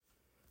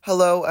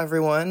Hello,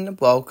 everyone.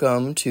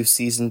 Welcome to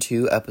Season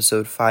 2,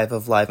 Episode 5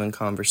 of Live in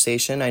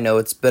Conversation. I know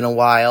it's been a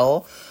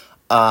while.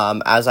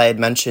 As I had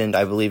mentioned,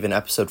 I believe in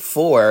Episode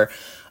 4,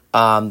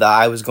 that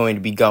I was going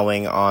to be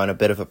going on a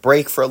bit of a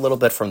break for a little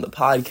bit from the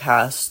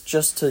podcast,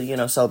 just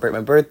to, celebrate my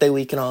birthday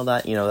week and all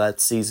that,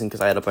 that season, because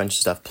I had a bunch of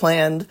stuff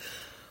planned.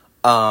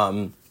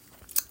 Basically,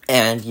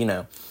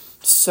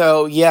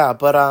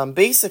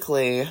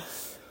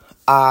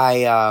 I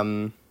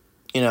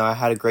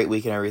had a great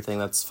week and everything.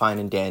 That's fine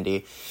and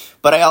dandy.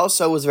 But I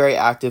also was very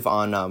active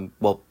on,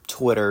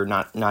 Twitter.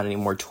 Not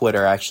anymore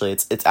Twitter, actually.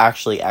 It's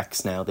actually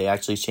X now. They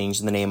actually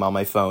changed the name on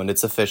my phone.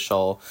 It's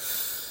official.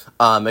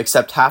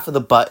 Except half of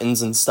the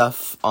buttons and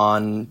stuff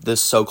on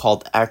this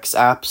so-called X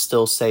app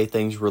still say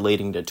things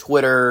relating to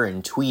Twitter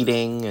and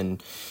tweeting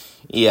and...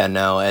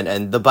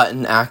 and the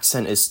button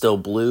accent is still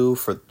blue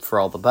for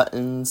all the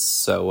buttons.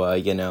 So,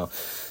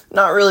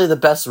 not really the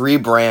best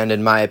rebrand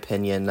in my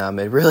opinion.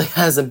 It really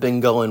hasn't been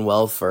going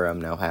well for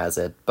them now, has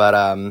it? But,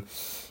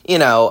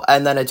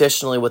 and then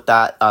additionally with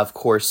that, of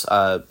course,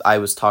 I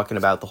was talking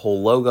about the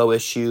whole logo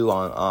issue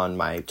on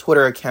my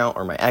Twitter account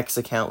or my X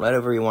account,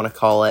 whatever you want to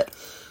call it.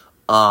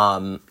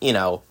 I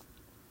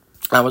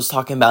was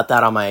talking about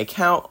that on my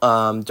account,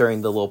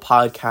 during the little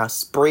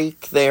podcast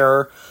break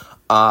there.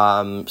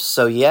 And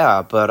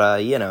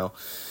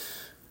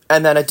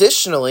then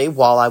additionally,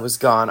 while I was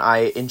gone,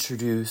 I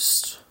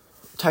introduced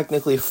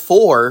technically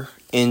 4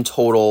 in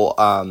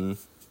total,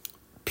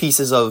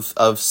 pieces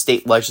of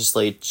state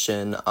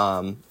legislation,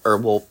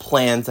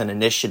 plans and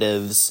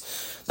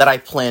initiatives that I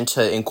plan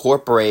to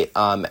incorporate,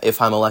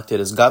 if I'm elected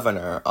as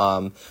governor.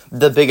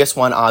 The biggest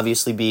one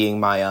obviously being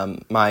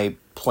my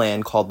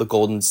plan called the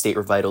Golden State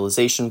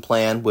Revitalization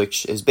Plan,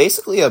 which is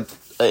basically a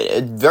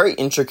very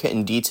intricate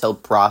and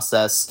detailed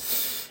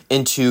process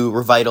into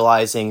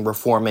revitalizing,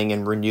 reforming,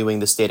 and renewing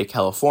the state of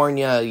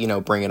California,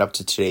 bring it up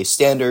to today's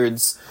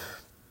standards,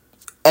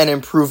 and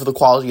improve the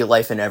quality of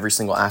life in every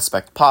single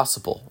aspect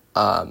possible,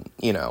 And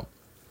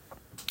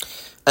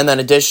then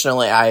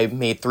additionally, I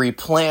made 3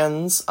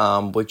 plans,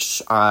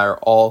 which are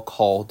all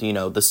called,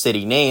 the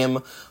city name,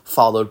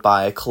 followed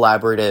by a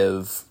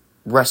collaborative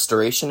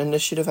restoration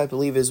initiative, I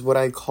believe is what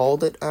I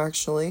called it,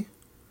 actually.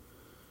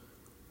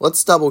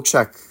 Let's double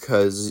check,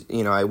 because,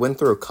 I went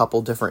through a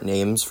couple different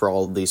names for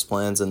all of these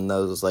plans, and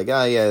those was like,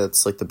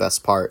 that's, the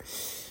best part.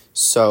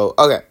 So,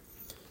 okay.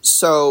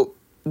 So,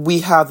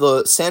 we have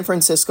the San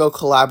Francisco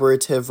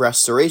Collaborative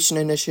Restoration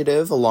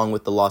Initiative, along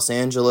with the Los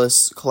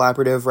Angeles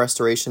Collaborative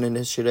Restoration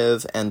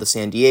Initiative, and the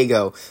San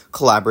Diego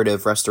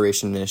Collaborative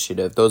Restoration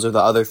Initiative. Those are the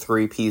other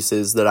 3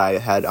 pieces that I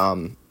had,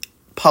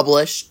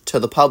 published to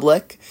the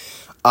public.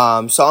 So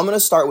I'm going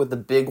to start with the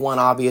big one,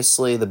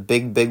 obviously, the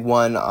big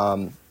one,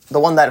 the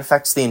one that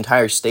affects the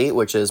entire state,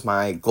 which is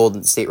my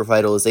Golden State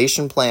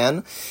Revitalization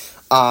Plan.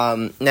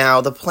 Now,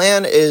 the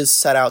plan is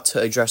set out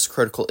to address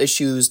critical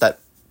issues that,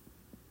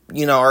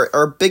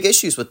 are big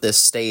issues with this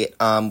state,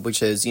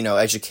 which is,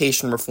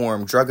 education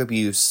reform, drug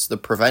abuse, the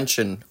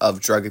prevention of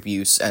drug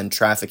abuse and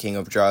trafficking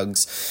of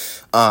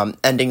drugs,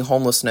 ending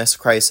homelessness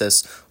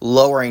crisis,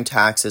 lowering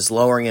taxes,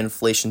 lowering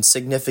inflation,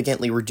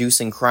 significantly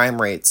reducing crime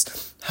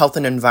rates, health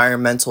and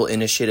environmental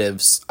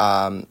initiatives,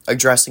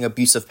 addressing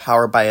abuse of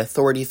power by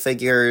authority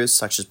figures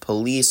such as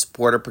police,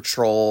 border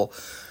patrol,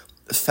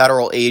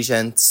 federal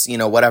agents,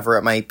 whatever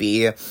it might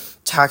be,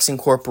 taxing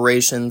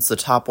corporations, the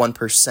top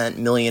 1%,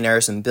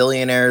 millionaires and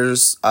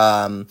billionaires,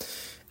 I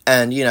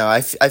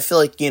feel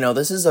like,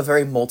 this is a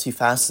very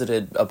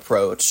multifaceted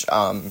approach,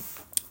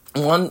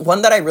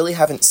 one that I really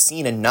haven't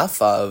seen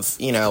enough of,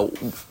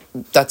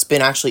 that's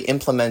been actually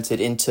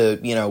implemented into,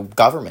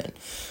 government,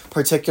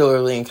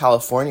 particularly in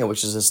California,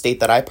 which is a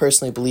state that I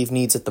personally believe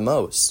needs it the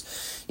most.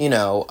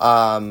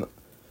 I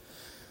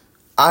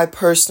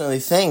personally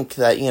think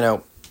that,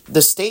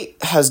 the state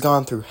has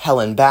gone through hell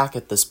and back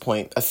at this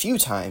point a few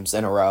times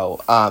in a row,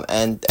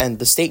 and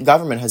the state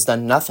government has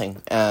done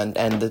nothing, and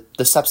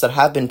the steps that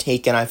have been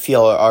taken, I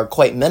feel, are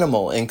quite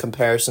minimal in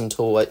comparison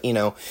to what,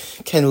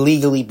 can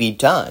legally be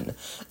done.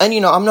 And,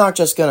 I'm not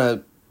just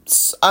gonna,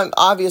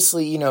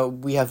 obviously,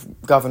 we have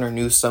Governor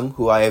Newsom,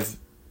 who I have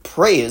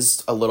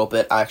praised a little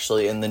bit,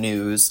 actually, in the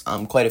news,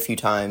 quite a few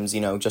times,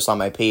 just on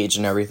my page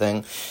and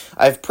everything.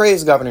 I've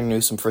praised Governor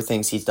Newsom for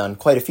things he's done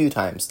quite a few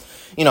times.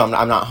 I'm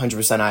not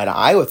 100% eye to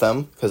eye with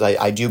him, because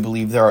I do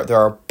believe there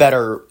are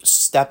better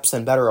steps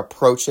and better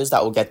approaches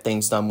that will get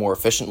things done more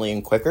efficiently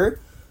and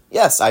quicker.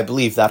 Yes, I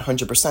believe that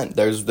 100%.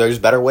 There's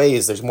better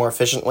ways, there's more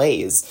efficient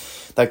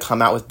ways that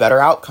come out with better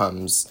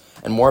outcomes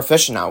and more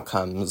efficient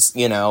outcomes,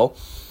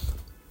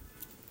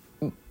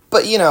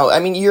 But,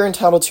 you're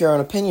entitled to your own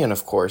opinion,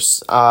 of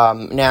course.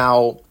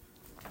 Now,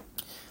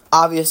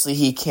 obviously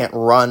he can't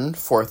run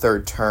for a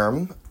 3rd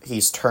term.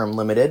 He's term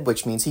limited,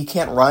 which means he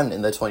can't run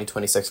in the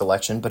 2026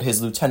 election, but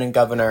his lieutenant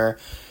governor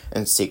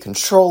and state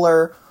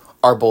controller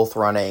are both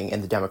running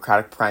in the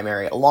Democratic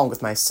primary, along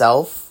with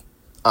myself.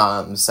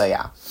 But,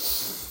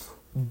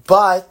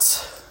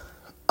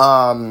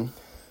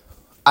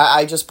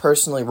 I just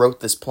personally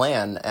wrote this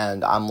plan,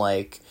 and I'm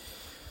like,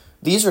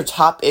 These are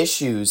top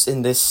issues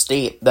in this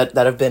state that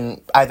have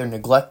been either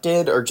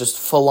neglected or just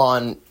full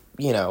on,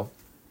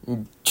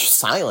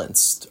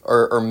 silenced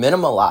or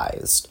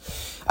minimalized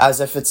as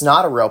if it's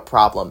not a real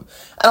problem.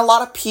 And a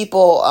lot of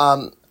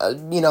people,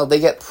 they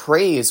get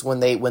praise when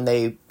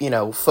they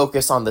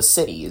focus on the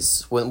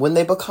cities. When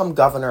they become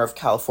governor of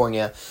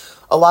California,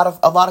 a lot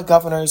of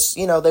governors,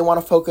 they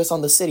want to focus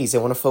on the cities. They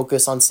want to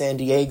focus on San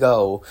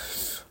Diego,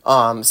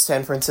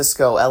 San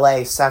Francisco,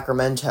 LA,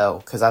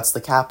 Sacramento, because that's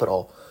the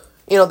capital.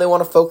 They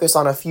want to focus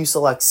on a few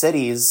select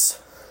cities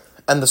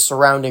and the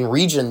surrounding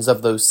regions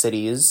of those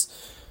cities.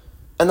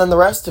 And then the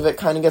rest of it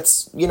kind of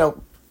gets,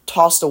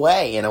 tossed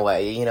away in a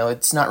way.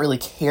 It's not really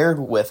cared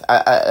with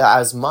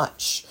as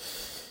much.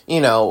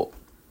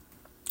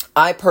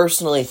 I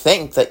personally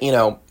think that,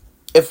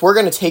 if we're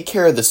going to take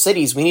care of the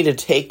cities, we need to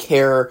take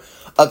care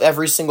of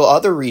every single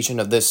other region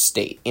of this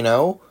state,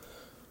 I'm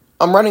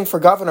running for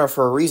governor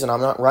for a reason.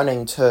 I'm not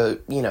running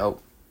to,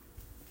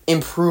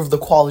 improve the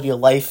quality of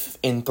life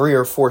in 3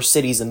 or 4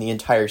 cities in the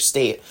entire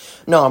state.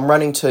 No, I'm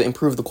running to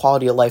improve the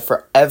quality of life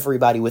for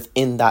everybody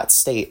within that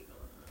state.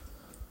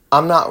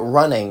 I'm not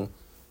running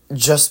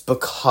just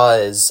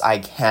because I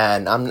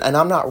can. I'm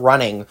not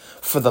running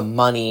for the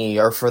money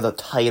or for the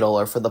title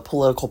or for the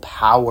political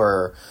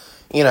power.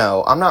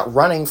 I'm not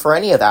running for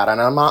any of that, and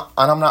I'm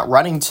not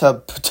running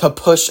to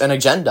push an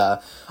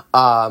agenda.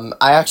 I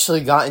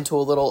actually got into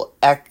a little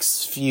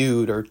X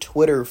feud or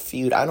Twitter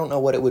feud. I don't know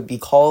what it would be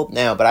called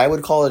now, but I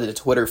would call it a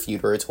Twitter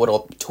feud or a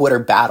Twitter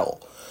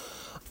battle.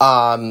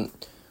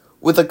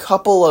 With a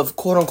couple of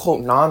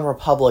quote-unquote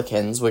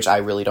non-Republicans, which I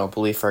really don't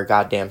believe for a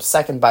goddamn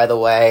second, by the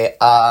way,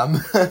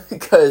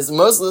 because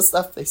most of the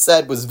stuff they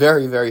said was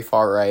very, very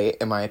far right,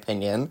 in my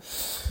opinion.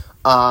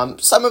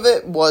 Some of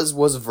it was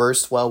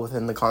versed well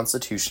within the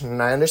Constitution,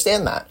 and I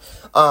understand that.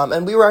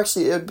 And we were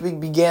actually, it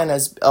began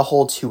as a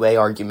whole 2A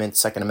argument,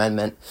 Second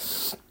Amendment.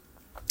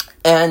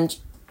 And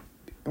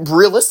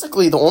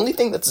realistically, the only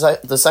thing that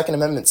the Second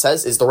Amendment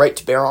says is the right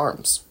to bear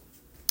arms.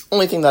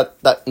 Only thing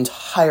that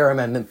entire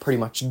amendment pretty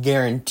much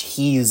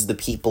guarantees the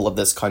people of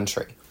this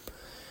country.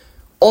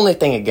 Only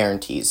thing it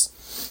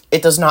guarantees.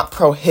 It does not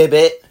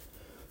prohibit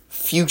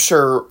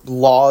future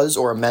laws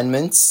or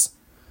amendments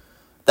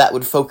that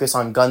would focus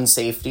on gun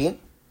safety.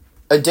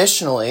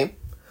 Additionally,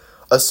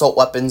 assault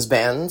weapons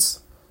bans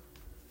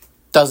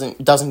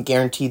doesn't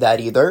guarantee that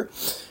either.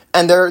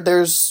 And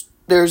there's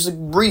a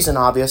reason,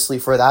 obviously,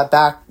 for that.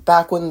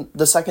 Back when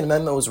the Second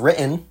Amendment was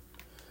written,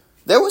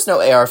 there was no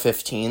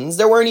AR-15s.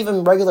 There weren't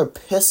even regular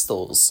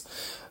pistols.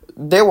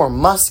 There were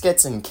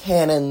muskets and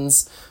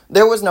cannons.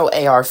 There was no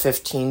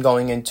AR-15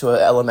 going into an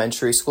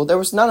elementary school. There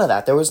was none of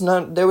that. There was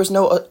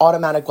no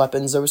automatic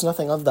weapons. There was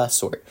nothing of that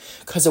sort.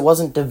 Because it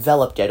wasn't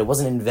developed yet. It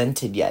wasn't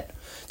invented yet.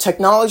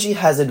 Technology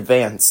has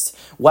advanced.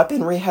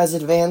 Weaponry has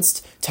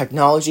advanced.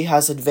 Technology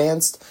has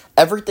advanced.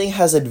 Everything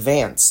has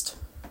advanced.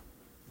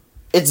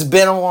 It's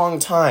been a long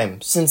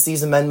time since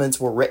these amendments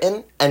were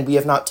written, and we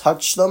have not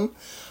touched them.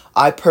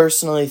 I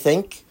personally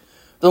think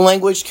the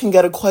language can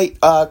get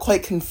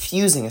quite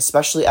confusing,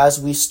 especially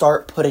as we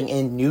start putting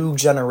in new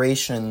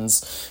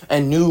generations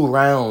and new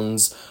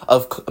rounds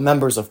of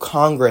members of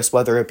Congress,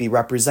 whether it be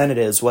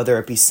representatives, whether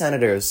it be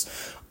senators.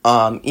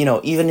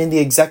 Even in the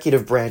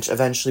executive branch,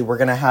 eventually we're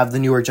going to have the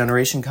newer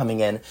generation coming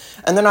in,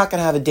 and they're not going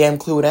to have a damn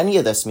clue what any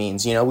of this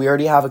means. We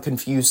already have a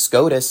confused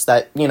SCOTUS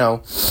that,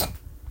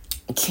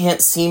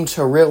 can't seem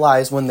to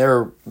realize when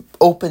they're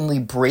openly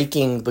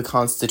breaking the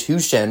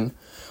Constitution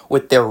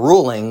with their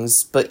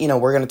rulings, but,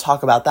 we're going to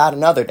talk about that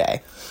another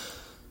day.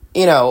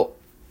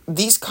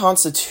 These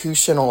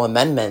constitutional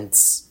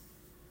amendments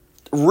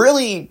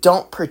really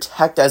don't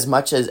protect as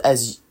much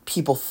as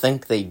people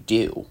think they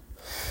do.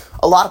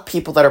 A lot of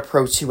people that are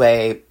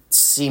pro-2A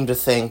seem to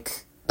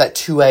think that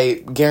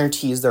 2A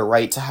guarantees their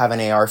right to have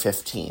an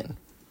AR-15.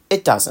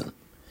 It doesn't.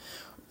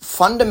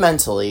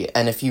 Fundamentally,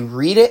 and if you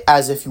read it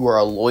as if you were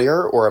a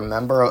lawyer or a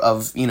member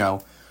of,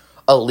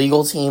 a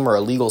legal team or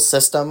a legal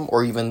system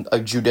or even a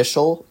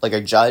judicial, like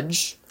a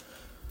judge,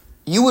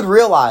 you would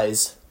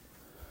realize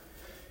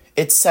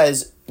it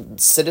says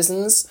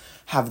citizens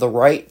have the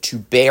right to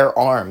bear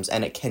arms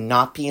and it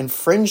cannot be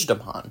infringed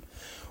upon,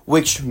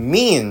 which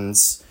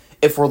means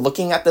if we're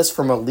looking at this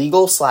from a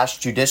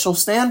legal/judicial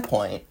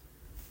standpoint,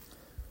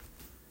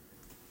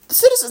 the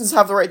citizens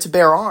have the right to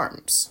bear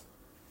arms.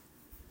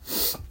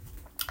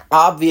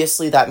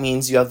 Obviously, that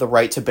means you have the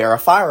right to bear a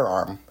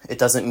firearm. It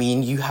doesn't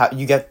mean you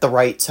get the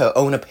right to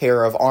own a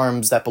pair of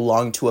arms that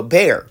belong to a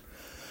bear.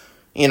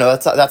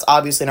 That's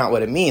obviously not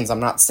what it means. I'm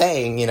not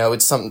saying,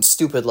 it's something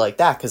stupid like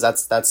that, because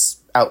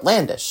that's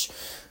outlandish.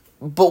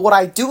 But what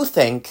I do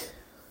think,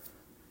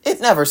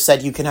 it never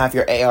said you can have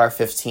your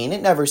AR-15.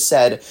 It never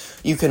said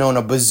you can own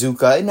a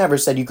bazooka. It never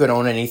said you could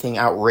own anything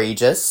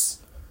outrageous.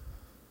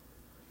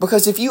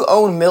 Because if you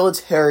own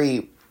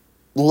military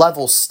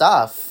level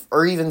stuff,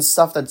 or even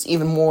stuff that's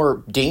even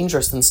more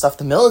dangerous than stuff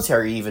the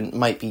military even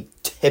might be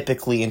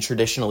typically and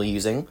traditionally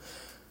using,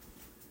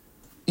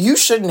 you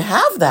shouldn't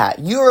have that.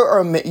 You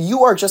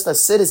are just a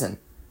citizen.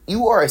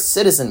 You are a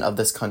citizen of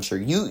this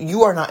country.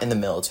 You are not in the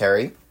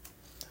military.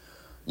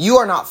 You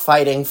are not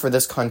fighting for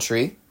this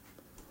country.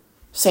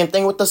 Same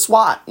thing with the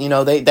SWAT.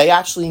 They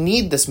actually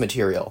need this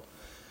material.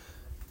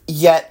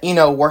 Yet,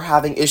 we're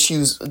having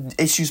issues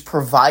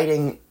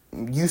providing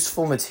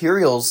useful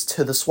materials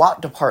to the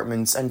SWAT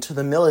departments and to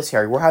the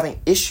military. We're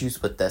having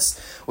issues with this,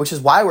 which is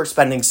why we're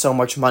spending so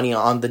much money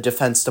on the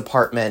Defense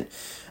Department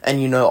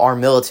and, our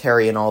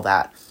military and all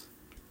that.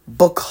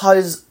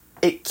 Because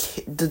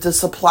the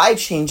supply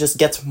chain just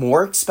gets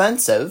more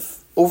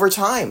expensive over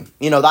time.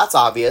 That's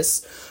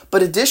obvious.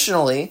 But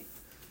additionally,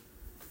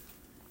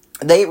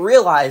 they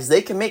realize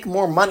they can make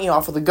more money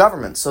off of the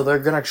government, so they're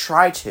going to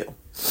try to.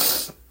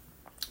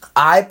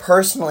 I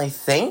personally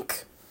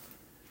think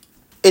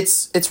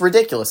it's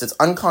ridiculous. It's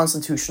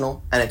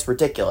unconstitutional, and it's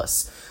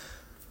ridiculous.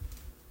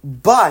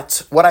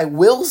 But what I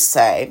will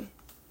say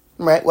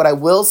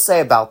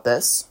about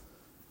this,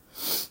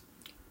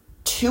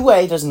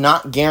 2A does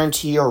not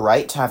guarantee your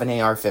right to have an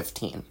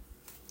AR-15.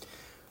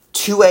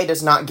 2A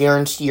does not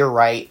guarantee your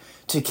right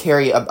to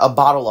carry a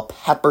bottle of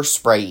pepper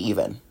spray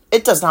even.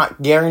 It does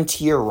not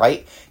guarantee your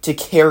right to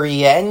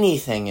carry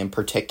anything in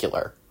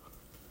particular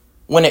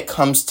when it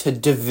comes to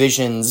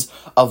divisions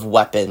of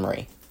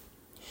weaponry.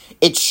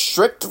 It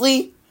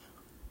strictly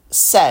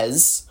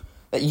says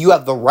that you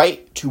have the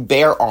right to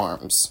bear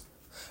arms.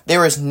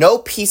 There is no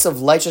piece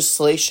of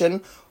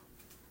legislation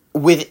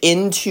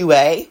within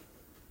 2A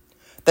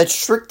that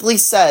strictly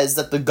says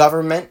that the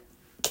government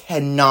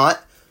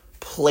cannot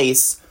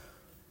place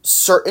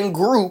certain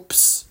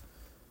groups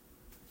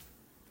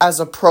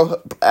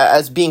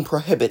as being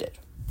prohibited.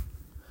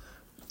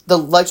 The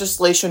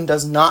legislation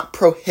does not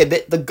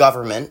prohibit the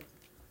government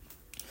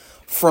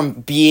from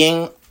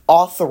being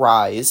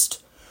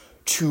authorized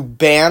to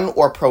ban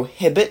or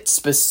prohibit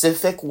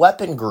specific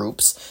weapon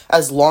groups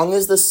as long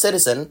as the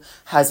citizen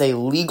has a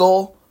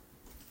legal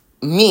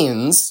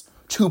means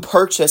to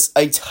purchase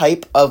a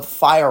type of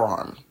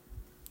firearm.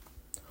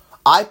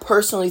 I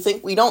personally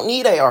think we don't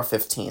need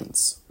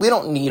AR-15s. We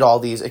don't need all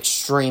these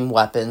extreme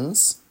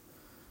weapons.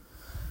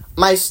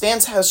 My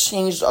stance has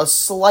changed a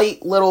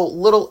slight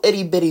little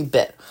itty-bitty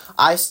bit.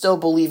 I still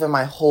believe in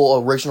my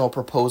whole original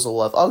proposal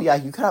of,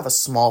 you could have a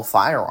small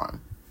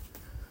firearm.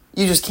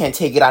 You just can't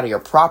take it out of your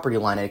property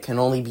line. It can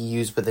only be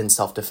used within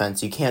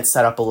self-defense. You can't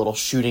set up a little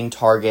shooting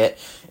target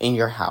in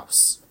your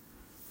house.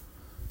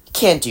 You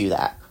can't do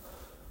that.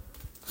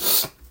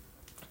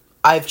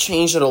 I've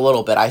changed it a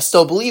little bit. I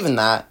still believe in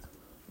that.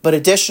 But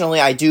additionally,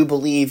 I do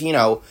believe,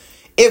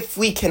 if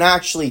we can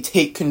actually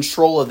take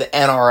control of the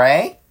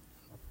NRA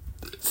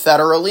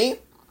federally,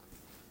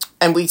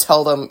 and we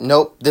tell them,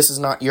 nope, this is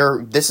not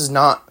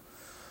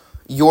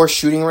your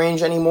shooting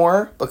range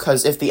anymore,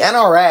 because if the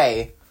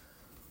NRA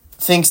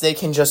thinks they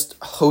can just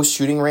host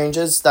shooting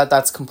ranges,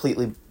 that's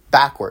completely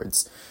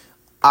backwards.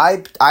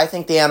 I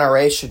think the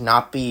NRA should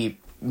not be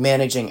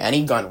managing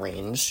any gun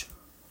range,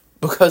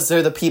 because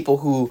they're the people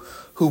who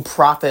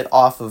profit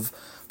off of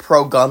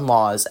pro-gun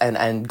laws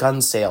and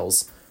gun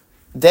sales.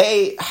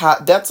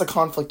 That's a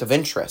conflict of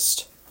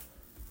interest.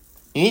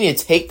 You need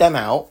to take them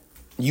out.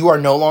 You are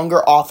no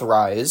longer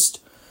authorized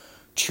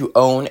to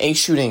own a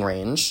shooting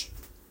range.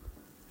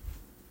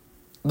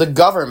 The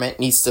government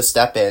needs to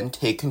step in,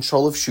 take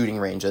control of shooting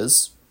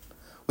ranges.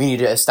 We need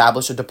to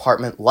establish a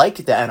department like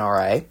the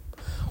NRA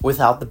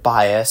without the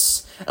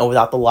bias and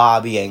without the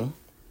lobbying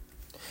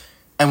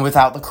and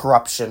without the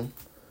corruption.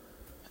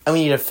 And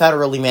we need to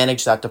federally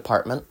manage that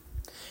department.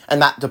 And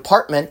that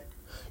department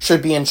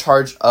should be in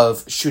charge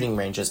of shooting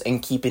ranges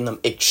and keeping them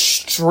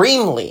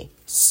extremely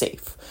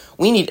safe.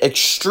 We need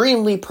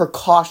extremely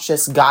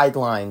precautious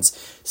guidelines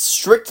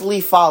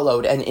strictly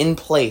followed and in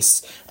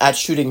place at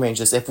shooting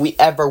ranges if we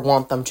ever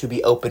want them to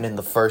be open in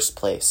the first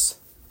place.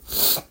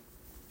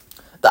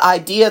 The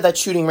idea that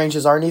shooting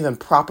ranges aren't even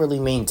properly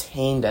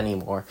maintained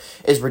anymore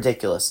is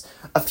ridiculous.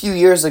 A few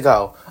years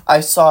ago,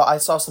 I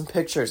saw some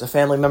pictures. A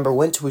family member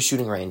went to a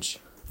shooting range.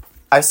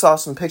 I saw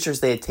some pictures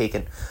they had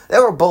taken.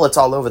 There were bullets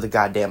all over the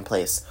goddamn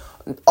place.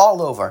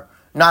 All over.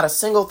 Not a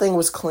single thing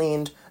was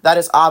cleaned. That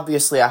is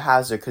obviously a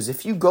hazard, because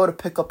if you go to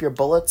pick up your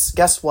bullets,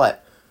 guess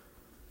what?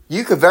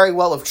 You could very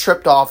well have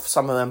tripped off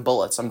some of them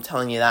bullets, I'm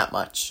telling you that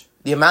much.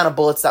 The amount of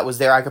bullets that was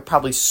there, I could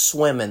probably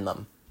swim in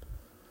them.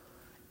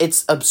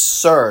 It's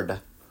absurd.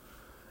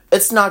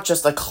 It's not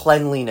just a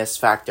cleanliness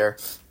factor.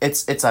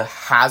 It's a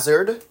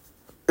hazard.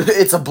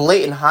 It's a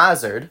blatant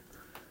hazard.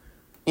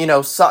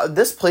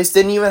 This place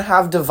didn't even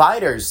have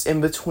dividers in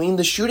between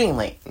the shooting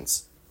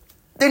lanes.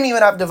 Didn't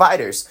even have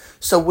dividers.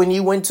 So when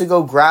you went to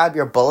go grab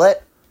your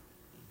bullet,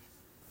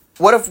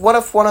 what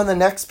if one of the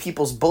next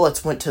people's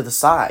bullets went to the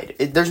side?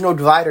 There's no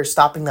divider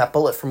stopping that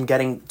bullet from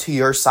getting to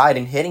your side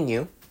and hitting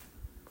you.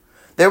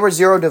 There were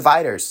 0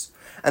 dividers,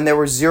 and there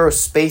was 0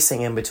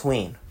 spacing in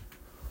between.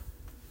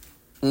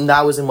 And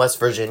that was in West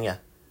Virginia.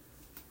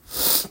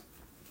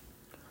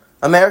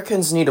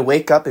 Americans need to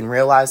wake up and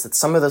realize that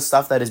some of the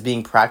stuff that is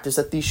being practiced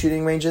at these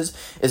shooting ranges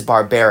is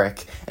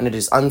barbaric, and it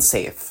is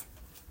unsafe.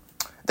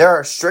 There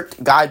are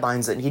strict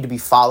guidelines that need to be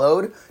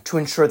followed to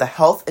ensure the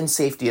health and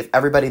safety of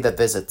everybody that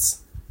visits.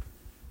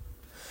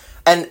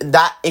 And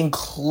that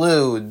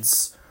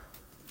includes,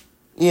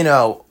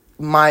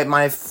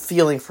 my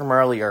feeling from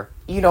earlier,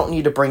 you don't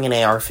need to bring an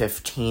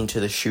AR-15 to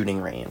the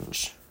shooting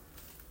range.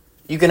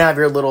 You can have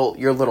your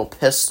little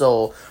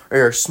pistol or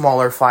your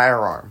smaller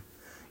firearm.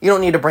 You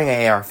don't need to bring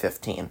an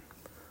AR-15.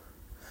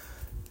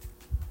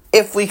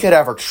 If we could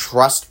ever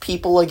trust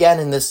people again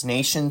in this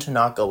nation to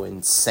not go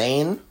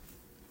insane,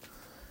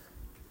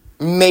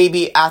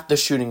 maybe at the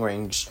shooting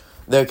range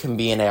there can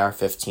be an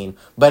AR-15,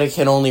 but it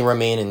can only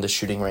remain in the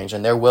shooting range,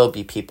 and there will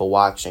be people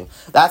watching.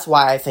 That's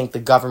why I think the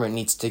government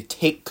needs to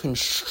take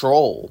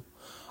control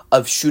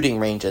of shooting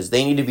ranges.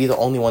 They need to be the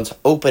only ones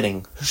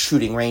opening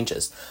shooting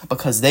ranges,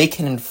 because they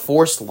can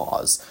enforce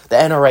laws the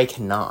NRA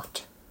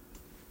cannot.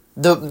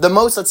 The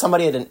most that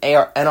somebody at an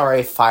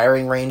NRA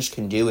firing range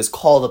can do is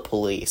call the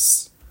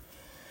police.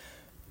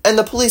 And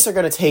the police are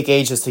going to take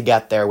ages to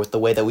get there with the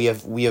way that we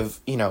have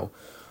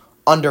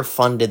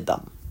underfunded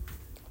them.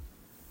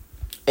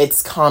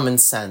 It's common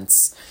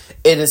sense.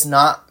 It is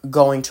not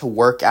going to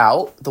work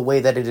out the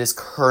way that it is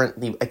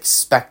currently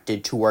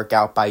expected to work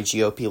out by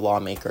GOP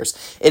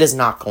lawmakers. It is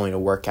not going to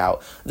work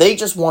out. They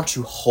just want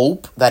to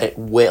hope that it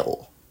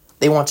will.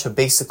 They want to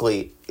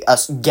basically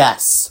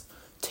guess.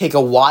 Take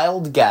a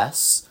wild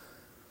guess.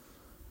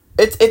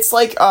 It's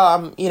like,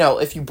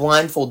 if you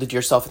blindfolded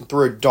yourself and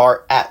threw a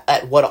dart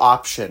at what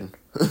option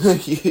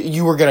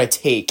you were going to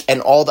take,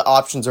 and all the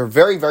options are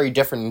very, very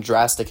different and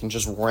drastic and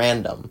just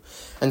random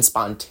and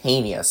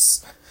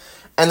spontaneous.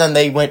 And then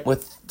they went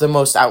with the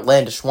most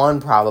outlandish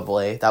one,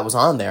 probably, that was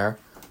on there,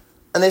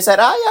 and they said,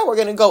 we're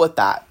going to go with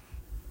that.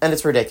 And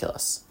it's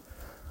ridiculous.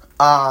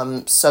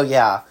 So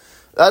yeah,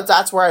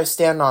 that's where I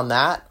stand on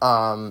that.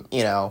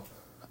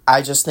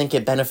 I just think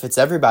it benefits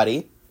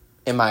everybody,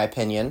 in my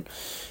opinion.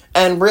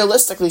 And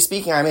realistically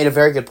speaking, I made a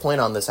very good point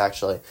on this,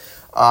 actually.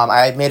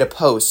 I made a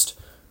post.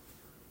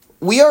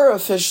 We are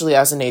officially,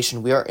 as a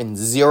nation, we are in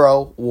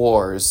 0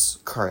 wars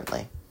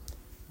currently.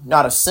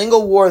 Not a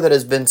single war that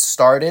has been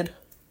started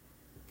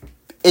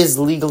is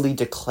legally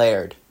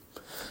declared.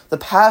 The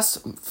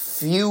past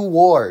few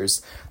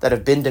wars that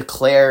have been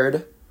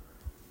declared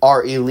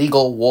are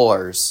illegal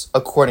wars,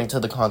 according to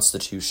the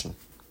Constitution.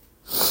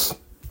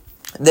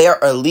 They are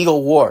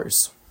illegal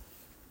wars.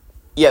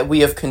 Yet we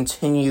have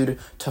continued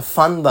to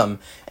fund them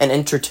and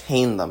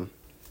entertain them.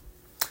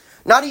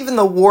 Not even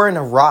the war in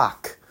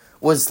Iraq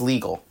was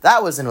legal.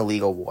 That was an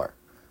illegal war.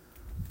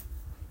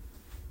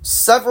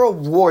 Several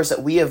wars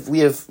that we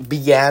have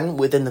began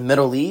within the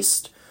Middle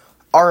East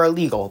are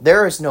illegal.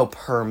 There is no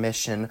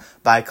permission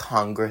by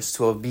Congress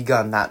to have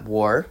begun that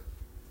war.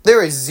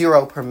 There is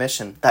 0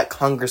 permission that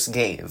Congress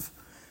gave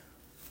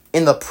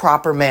in the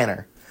proper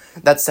manner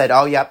that said,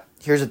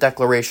 here's a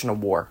declaration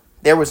of war.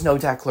 There was no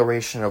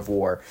declaration of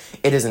war.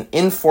 It is an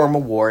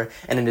informal war,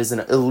 and it is an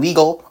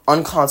illegal,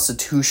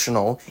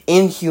 unconstitutional,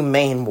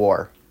 inhumane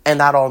war. And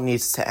that all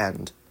needs to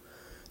end.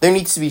 There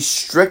needs to be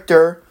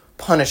stricter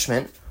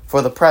punishment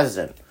for the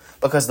president,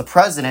 because the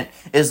president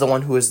is the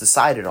one who has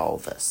decided all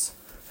of this.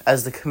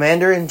 As the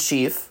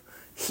commander-in-chief,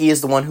 he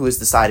is the one who is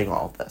deciding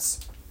all of this.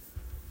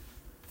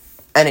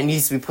 And it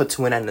needs to be put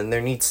to an end, and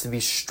there needs to be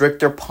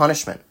stricter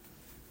punishment.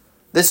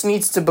 This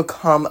needs to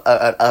become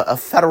a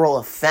federal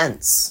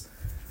offense.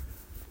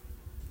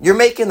 You're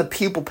making the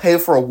people pay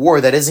for a war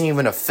that isn't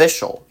even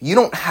official. You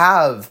don't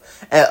have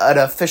an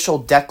official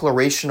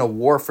declaration of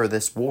war for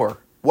this war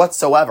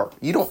whatsoever.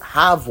 You don't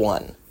have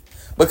one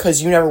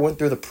because you never went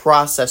through the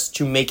process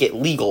to make it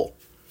legal.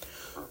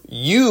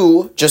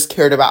 You just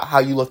cared about how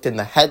you looked in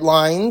the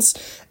headlines,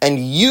 and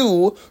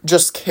you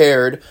just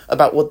cared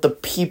about what the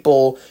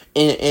people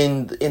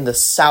in the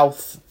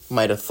South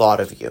might have thought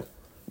of you.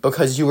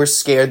 Because you were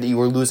scared that you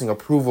were losing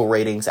approval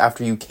ratings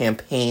after you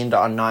campaigned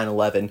on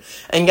 9/11.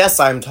 And yes,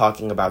 I'm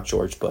talking about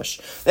George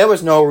Bush. There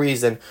was no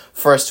reason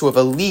for us to have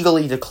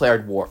illegally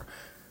declared war.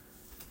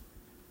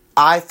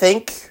 I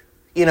think,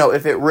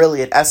 if it really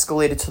had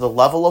escalated to the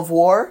level of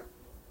war,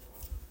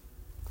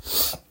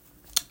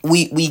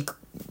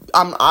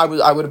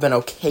 I would have been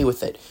okay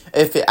with it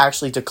if it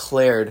actually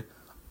declared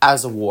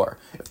as a war.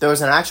 If there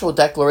was an actual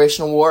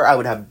declaration of war, I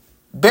would have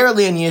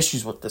barely any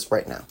issues with this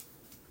right now.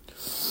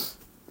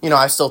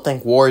 I still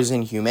think war is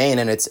inhumane,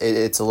 and it's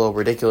a little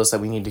ridiculous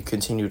that we need to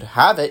continue to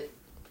have it.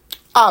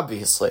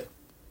 Obviously.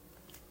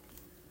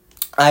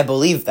 I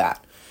believe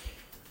that.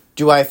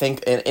 Do I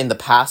think in the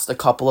past a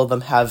couple of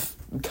them have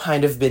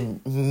kind of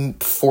been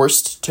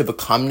forced to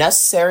become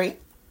necessary?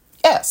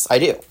 Yes, I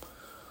do.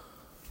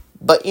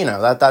 But,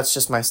 that's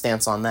just my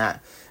stance on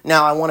that.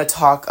 Now, I want to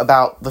talk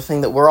about the thing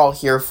that we're all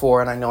here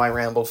for, and I know I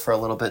rambled for a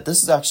little bit.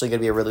 This is actually going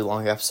to be a really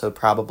long episode,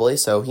 probably,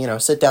 so,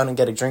 sit down and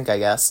get a drink, I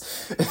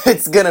guess.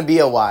 It's going to be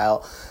a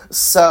while.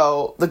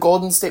 So, the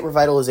Golden State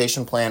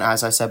Revitalization Plan,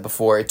 as I said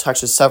before, it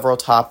touches several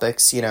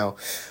topics,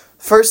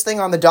 First thing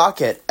on the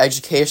docket,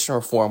 education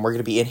reform. We're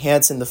going to be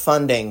enhancing the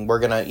funding. We're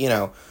going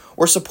to,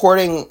 we're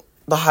supporting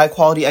the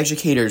high-quality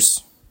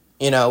educators.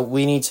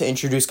 We need to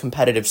introduce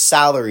competitive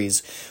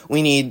salaries.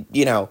 We need,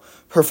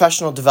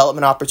 professional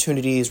development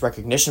opportunities,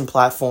 recognition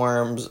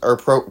platforms, or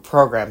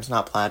programs,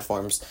 not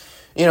platforms.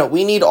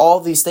 We need all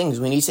of these things.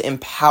 We need to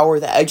empower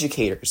the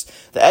educators.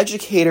 The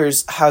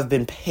educators have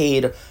been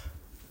paid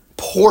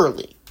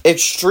poorly,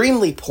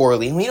 extremely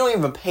poorly, and we don't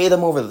even pay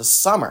them over the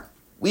summer.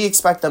 We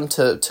expect them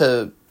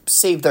to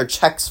save their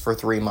checks for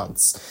 3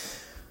 months.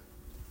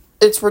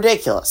 It's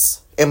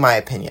ridiculous, in my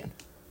opinion.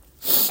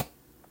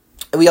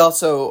 We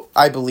also,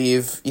 I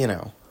believe,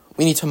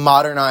 we need to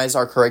modernize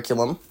our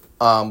curriculum,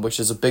 which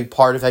is a big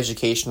part of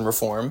education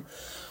reform.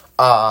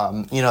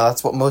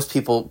 That's what most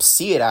people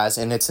see it as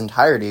in its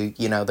entirety.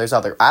 There's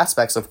other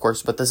aspects, of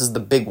course, but this is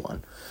the big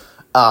one.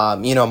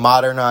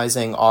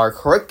 Modernizing our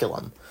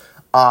curriculum.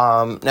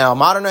 Now,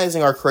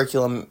 modernizing our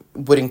curriculum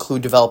would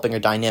include developing a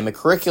dynamic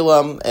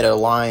curriculum. It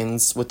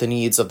aligns with the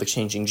needs of the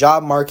changing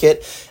job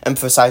market,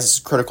 emphasizes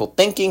critical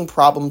thinking,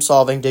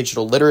 problem-solving,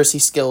 digital literacy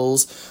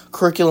skills.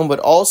 Curriculum would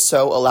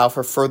also allow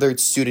for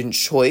furthered student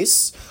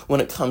choice when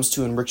it comes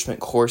to enrichment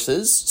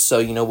courses.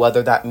 So,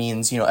 whether that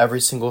means, every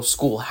single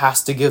school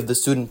has to give the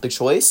student the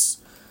choice.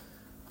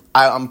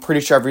 I'm pretty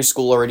sure every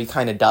school already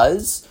kind of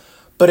does.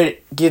 But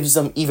it gives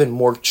them even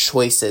more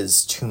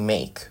choices to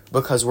make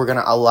because we're going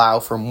to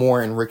allow for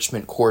more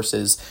enrichment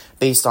courses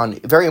based on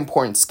very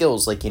important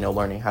skills like,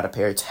 learning how to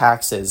pay your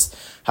taxes,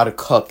 how to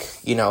cook,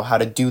 how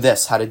to do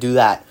this, how to do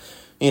that,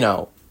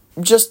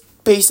 just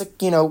basic,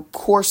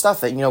 core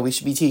stuff that, we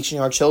should be teaching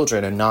our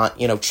children and not,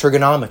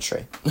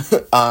 trigonometry.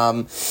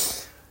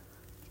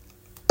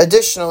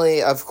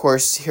 Additionally, of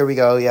course, here we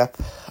go, yep.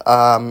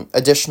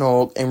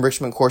 Additional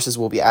enrichment courses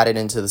will be added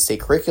into the state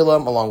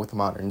curriculum along with the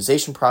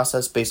modernization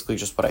process, basically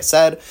just what I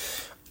said.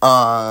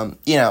 And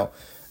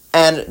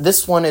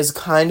this one is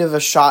kind of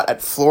a shot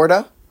at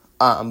Florida,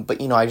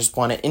 but, I just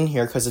want it in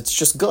here because it's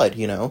just good,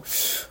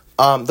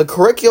 The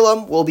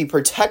curriculum will be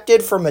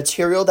protected from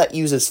material that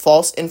uses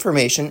false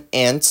information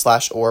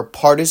and/or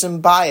partisan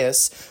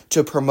bias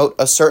to promote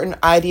a certain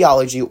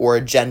ideology or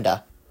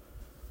agenda.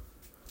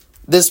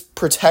 This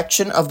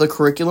protection of the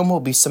curriculum will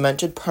be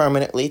cemented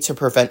permanently to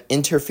prevent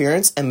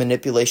interference and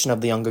manipulation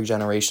of the younger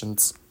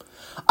generations.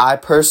 I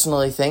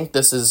personally think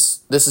this is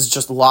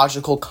just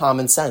logical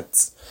common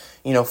sense.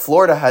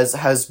 Florida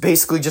has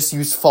basically just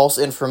used false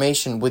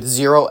information with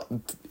zero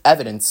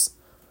evidence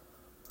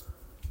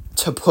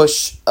to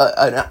push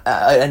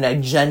an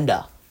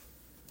agenda,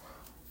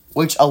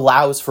 which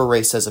allows for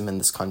racism in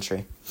this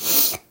country.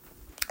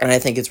 And I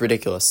think it's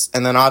ridiculous.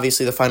 And then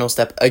obviously the final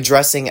step,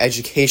 addressing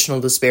educational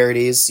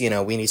disparities.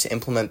 We need to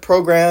implement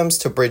programs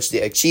to bridge the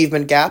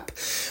achievement gap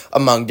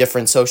among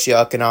different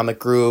socioeconomic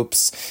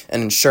groups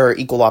and ensure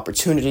equal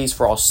opportunities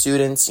for all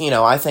students.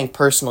 I think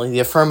personally the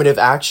affirmative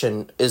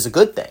action is a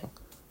good thing.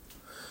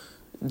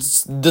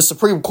 The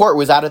Supreme Court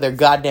was out of their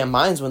goddamn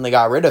minds when they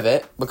got rid of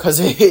it because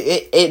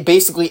it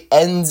basically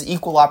ends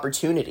equal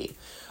opportunity.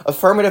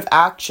 Affirmative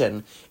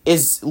action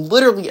is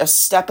literally a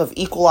step of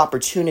equal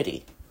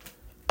opportunity.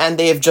 And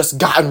they have just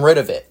gotten rid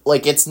of it.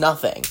 Like, it's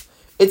nothing.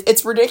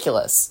 It's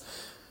ridiculous.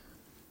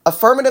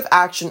 Affirmative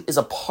action is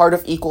a part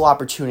of equal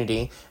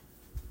opportunity.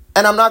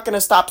 And I'm not going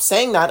to stop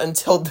saying that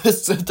until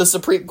the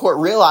Supreme Court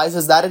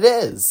realizes that it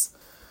is.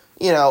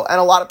 And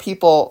a lot of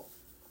people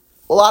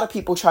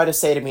try to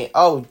say to me,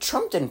 oh,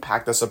 Trump didn't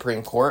pack the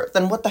Supreme Court.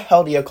 Then what the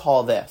hell do you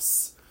call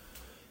this?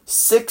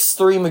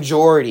 6-3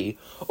 majority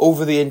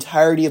over the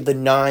entirety of the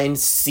 9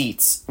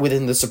 seats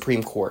within the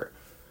Supreme Court.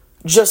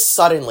 Just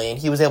suddenly, and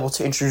he was able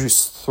to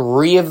introduce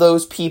 3 of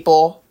those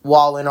people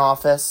while in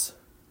office.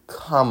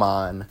 Come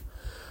on.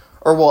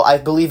 Or, well, I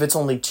believe it's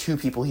only 2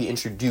 people he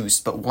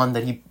introduced, but one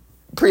that he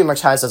pretty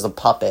much has as a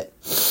puppet.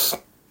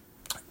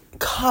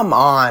 Come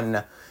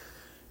on.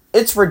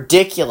 It's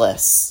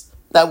ridiculous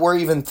that we're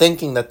even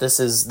thinking that this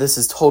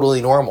is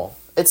totally normal.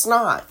 It's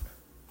not.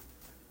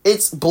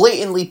 It's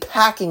blatantly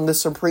packing the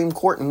Supreme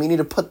Court, and we need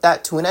to put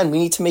that to an end. We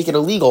need to make it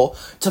illegal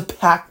to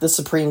pack the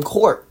Supreme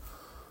Court.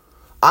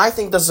 I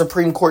think the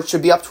Supreme Court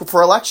should be up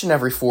for election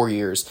every 4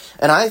 years,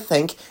 and I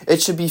think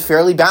it should be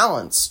fairly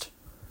balanced.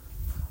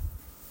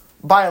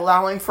 By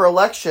allowing for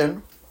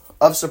election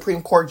of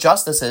Supreme Court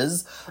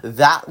justices,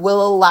 that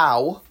will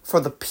allow for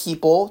the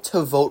people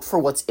to vote for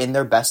what's in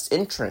their best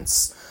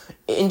interest,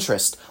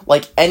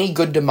 like any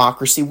good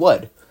democracy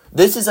would.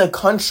 This is a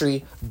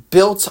country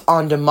built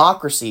on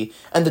democracy,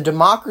 and the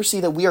democracy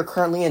that we are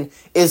currently in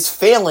is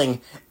failing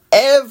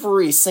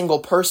every single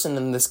person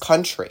in this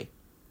country.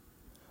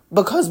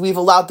 Because we've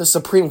allowed the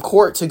Supreme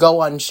Court to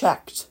go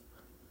unchecked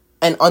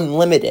and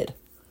unlimited.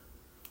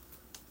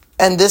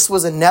 And this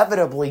was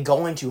inevitably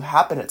going to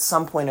happen at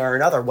some point or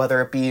another,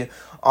 whether it be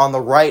on the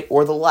right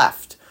or the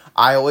left.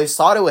 I always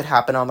thought it would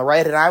happen on the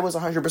right, and I was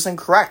 100%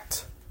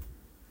 correct.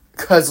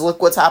 Because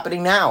look what's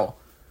happening now.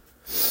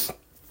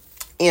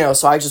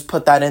 So I just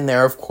put that in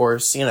there, of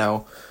course,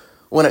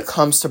 when it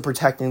comes to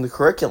protecting the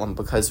curriculum,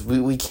 because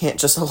we can't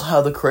just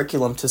allow the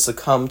curriculum to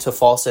succumb to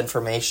false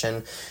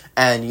information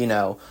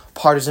and,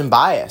 partisan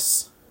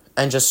bias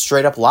and just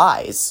straight up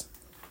lies.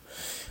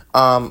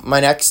 My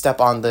next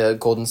step on the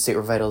Golden State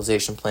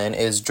Revitalization Plan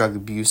is drug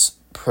abuse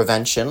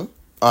prevention.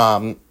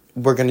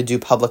 We're going to do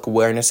public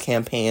awareness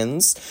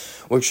campaigns,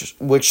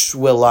 which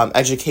will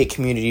educate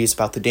communities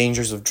about the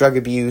dangers of drug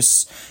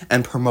abuse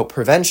and promote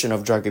prevention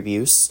of drug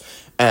abuse,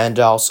 and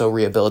also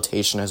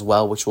rehabilitation as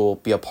well, which will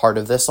be a part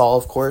of this all,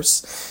 of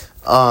course.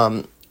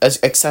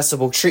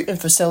 accessible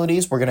treatment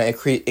facilities. We're going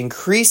to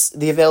increase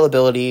the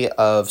availability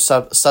of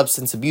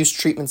substance abuse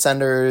treatment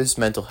centers,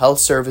 mental health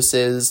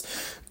services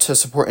to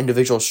support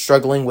individuals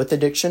struggling with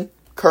addiction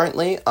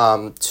currently,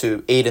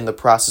 to aid in the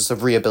process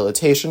of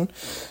rehabilitation.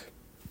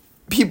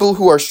 People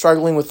who are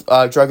struggling with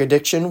drug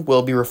addiction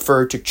will be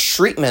referred to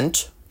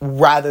treatment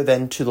rather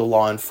than to the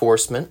law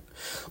enforcement.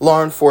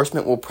 Law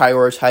enforcement will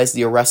prioritize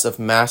the arrest of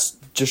mass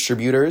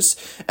distributors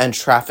and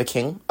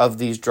trafficking of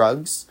these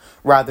drugs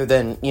rather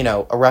than,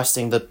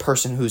 arresting the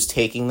person who's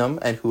taking them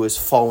and who has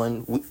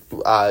fallen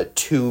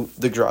to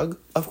the drug,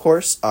 of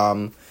course.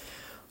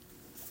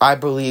 I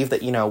believe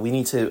that, we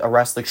need to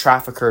arrest the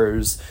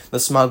traffickers, the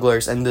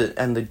smugglers, and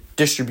the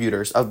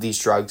distributors of these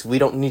drugs. We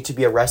don't need to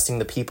be arresting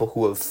the people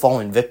who have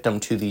fallen victim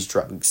to these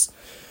drugs.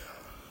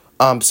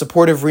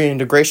 Supportive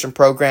reintegration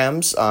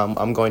programs.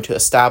 I'm going to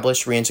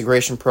establish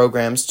reintegration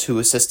programs to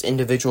assist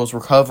individuals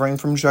recovering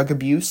from drug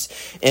abuse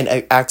in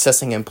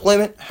accessing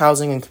employment,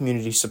 housing, and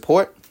community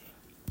support.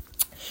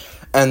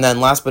 And then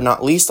last but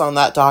not least on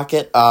that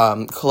docket,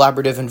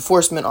 collaborative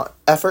enforcement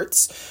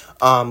efforts.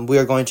 We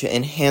are going to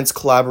enhance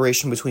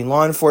collaboration between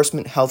law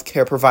enforcement,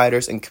 healthcare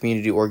providers, and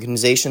community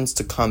organizations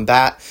to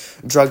combat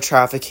drug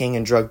trafficking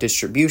and drug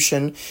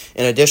distribution.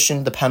 In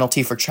addition, the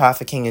penalty for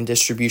trafficking and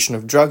distribution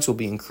of drugs will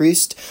be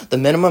increased. The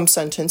minimum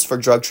sentence for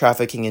drug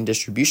trafficking and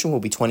distribution will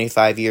be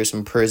 25 years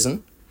in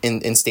prison,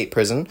 in state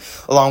prison,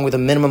 along with a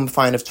minimum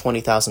fine of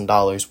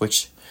 $20,000,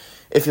 which,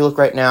 if you look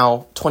right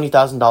now,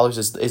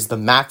 $20,000 is the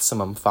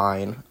maximum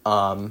fine.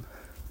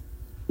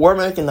 We're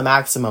making the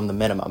maximum the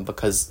minimum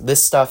because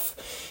this stuff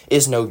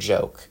is no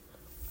joke.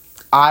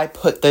 I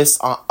put this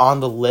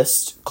on the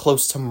list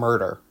close to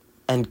murder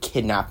and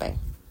kidnapping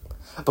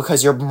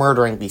because you're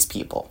murdering these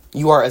people.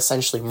 You are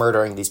essentially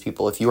murdering these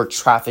people if you are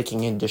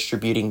trafficking and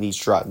distributing these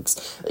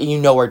drugs that you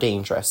know are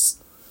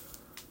dangerous.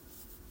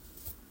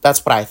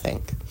 That's what I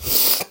think.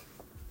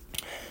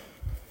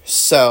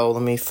 So,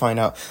 let me find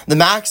out. The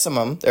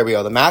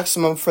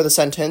maximum for the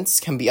sentence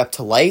can be up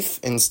to life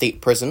in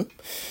state prison,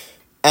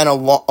 and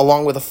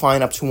along with a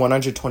fine up to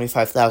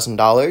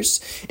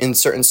 $125,000. In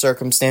certain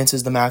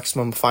circumstances, the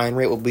maximum fine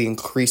rate will be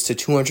increased to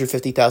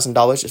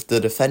 $250,000 if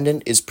the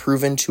defendant is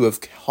proven to have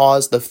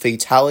caused the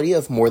fatality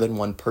of more than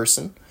one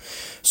person.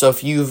 So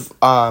if you've,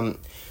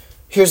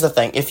 here's the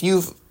thing, if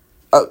you've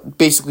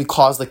basically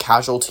caused the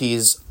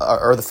casualties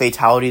or the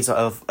fatalities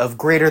of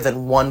greater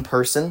than one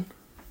person,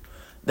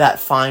 that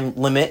fine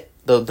limit,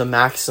 the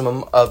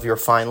maximum of your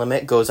fine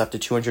limit goes up to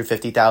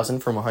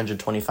 $250,000 from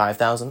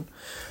 $125,000.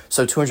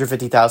 So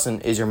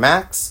 $250,000 is your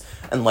max,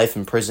 and life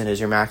in prison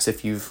is your max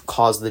if you've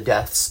caused the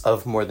deaths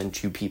of more than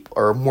two people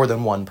or more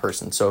than one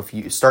person. So if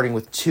you starting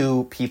with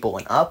two people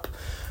and up,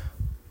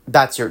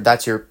 that's your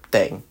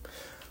thing.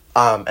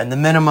 And the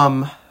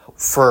minimum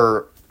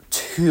for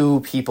two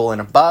people and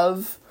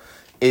above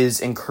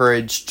is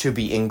encouraged to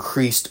be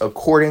increased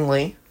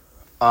accordingly,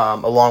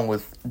 along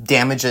with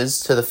damages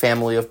to the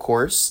family, of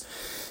course.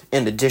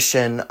 In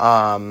addition,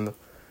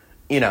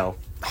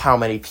 how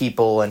many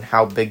people and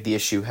how big the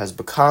issue has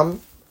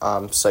become.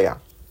 So yeah,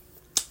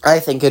 I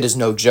think it is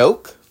no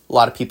joke. A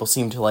lot of people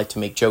seem to like to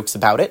make jokes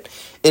about it.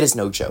 It is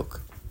no joke.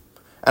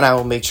 And I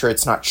will make sure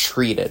it's not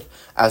treated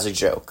as a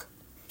joke.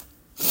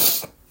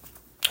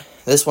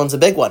 This one's a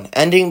big one.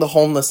 Ending the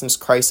homelessness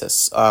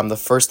crisis. The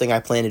first thing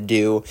I plan to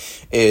do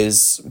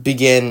is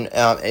begin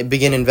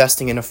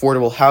investing in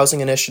affordable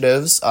housing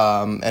initiatives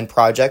and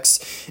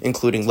projects,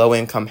 including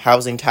low-income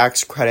housing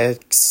tax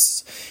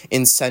credits,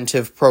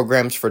 incentive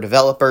programs for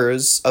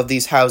developers of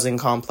these housing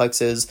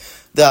complexes.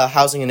 The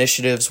housing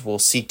initiatives will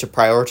seek to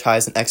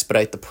prioritize and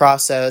expedite the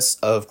process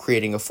of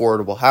creating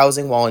affordable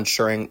housing while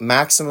ensuring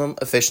maximum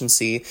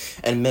efficiency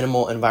and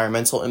minimal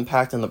environmental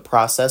impact in the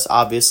process.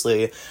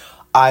 Obviously,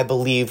 I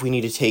believe we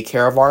need to take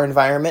care of our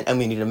environment and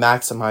we need to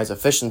maximize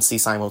efficiency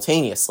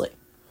simultaneously.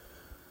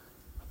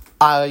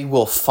 I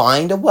will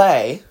find a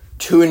way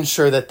to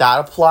ensure that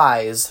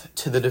applies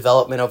to the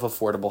development of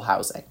affordable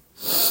housing.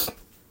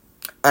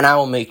 And I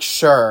will make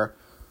sure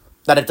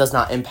that it does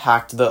not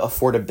impact the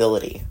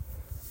affordability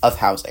of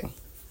housing.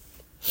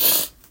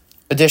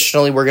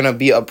 Additionally, we're going to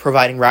be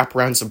providing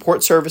wraparound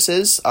support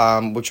services,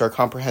 which are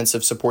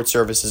comprehensive support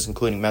services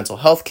including mental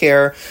health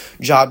care,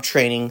 job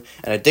training,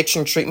 and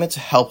addiction treatment to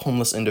help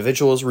homeless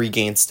individuals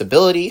regain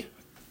stability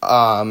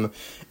and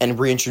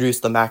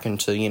reintroduce them back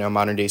into,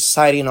 modern-day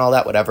society and all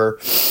that, whatever.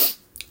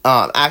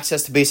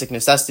 Access to basic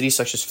necessities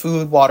such as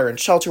food, water, and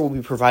shelter will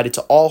be provided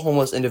to all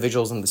homeless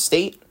individuals in the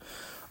state.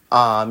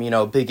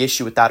 A big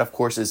issue with that, of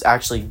course, is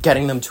actually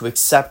getting them to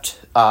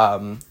accept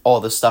all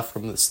the stuff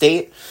from the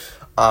state.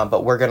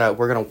 But we're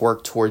gonna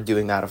work toward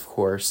doing that, of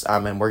course.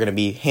 And we're gonna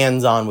be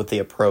hands-on with the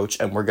approach,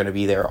 and we're gonna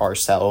be there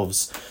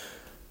ourselves,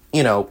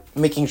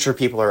 making sure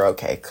people are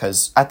okay.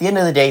 Because at the end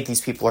of the day,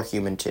 these people are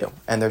human too,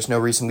 and there's no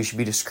reason we should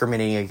be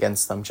discriminating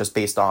against them just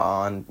based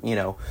on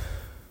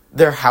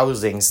their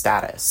housing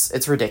status.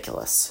 It's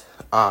ridiculous.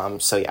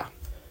 So yeah,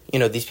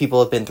 these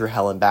people have been through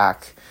hell and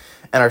back,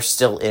 and are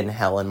still in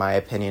hell, in my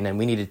opinion, and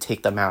we need to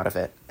take them out of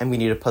it, and we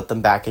need to put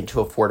them back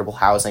into affordable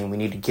housing. We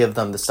need to give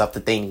them the stuff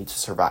that they need to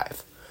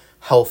survive.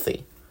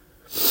 healthy.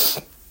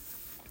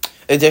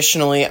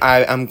 Additionally,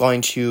 I'm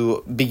going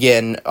to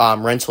begin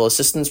rental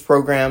assistance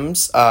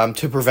programs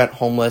to prevent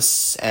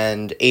homeless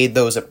and aid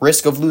those at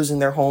risk of losing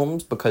their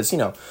homes, because,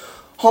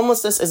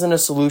 homelessness isn't a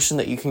solution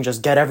that you can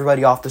just get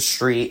everybody off the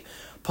street,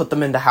 put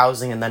them into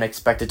housing, and then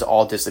expect it to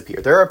all disappear.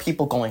 There are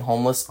people going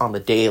homeless on the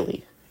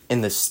daily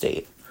in this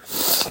state.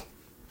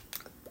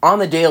 On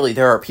the daily,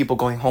 there are people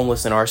going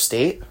homeless in our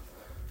state,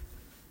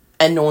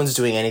 and no one's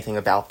doing anything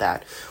about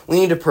that. We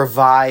need to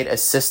provide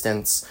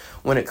assistance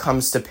when it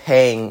comes to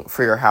paying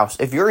for your house.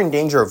 If you're in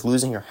danger of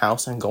losing your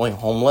house and going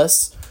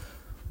homeless,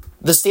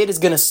 the state is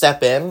going to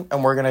step in,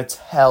 and we're going to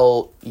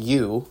tell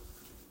you,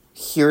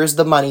 here's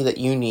the money that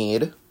you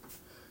need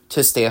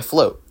to stay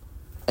afloat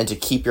and to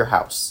keep your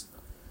house.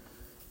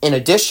 In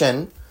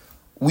addition,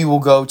 we will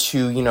go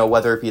to,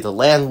 whether it be the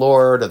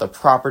landlord or the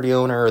property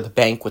owner or the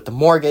bank with the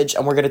mortgage,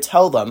 and we're going to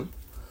tell them,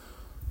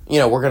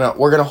 we're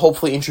gonna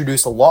hopefully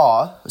introduce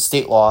a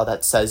state law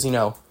that says,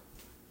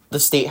 the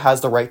state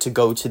has the right to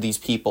go to these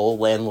people,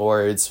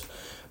 landlords,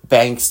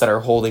 banks that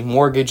are holding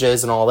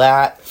mortgages and all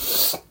that.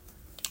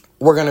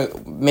 We're gonna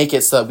make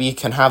it so that we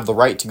can have the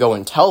right to go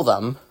and tell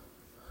them,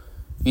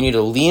 you need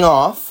to lean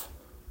off,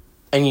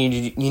 and you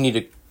need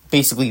to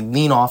basically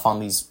lean off on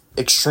these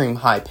extreme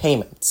high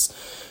payments,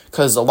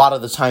 because a lot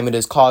of the time it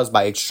is caused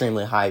by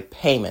extremely high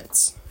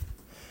payments.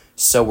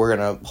 So we're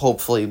going to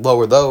hopefully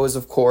lower those,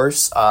 of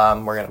course.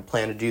 We're going to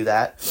plan to do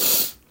that.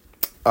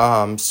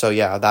 So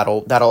yeah,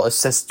 that'll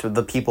assist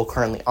the people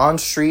currently on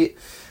street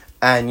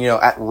and,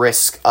 at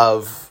risk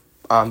of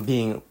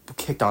being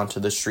kicked onto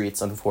the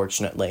streets,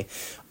 unfortunately.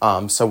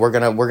 So we're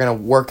gonna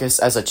work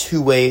as a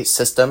two-way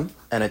system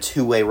and a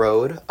two-way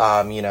road.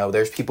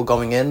 There's people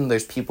going in,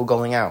 there's people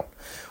going out.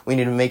 We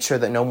need to make sure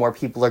that no more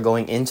people are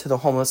going into the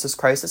homelessness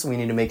crisis. We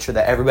need to make sure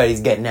that everybody's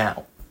getting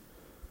out.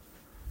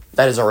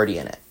 That is already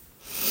in it.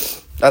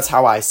 That's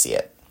how I see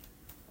it.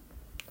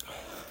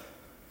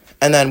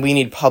 And then we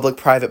need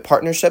public-private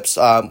partnerships.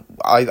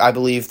 I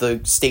believe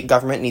the state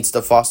government needs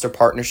to foster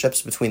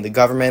partnerships between the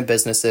government,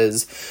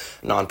 businesses,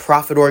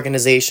 nonprofit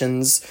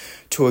organizations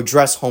to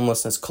address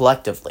homelessness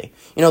collectively.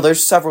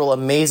 There's several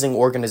amazing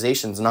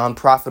organizations,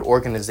 nonprofit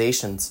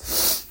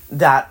organizations,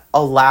 that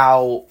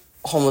allow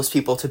homeless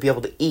people to be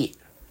able to eat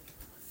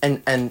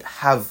and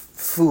have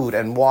food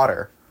and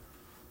water.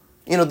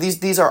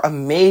 These are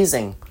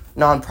amazing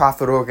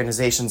nonprofit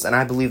organizations, and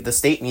I believe the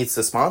state needs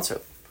to sponsor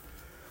them.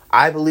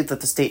 I believe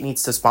that the state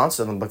needs to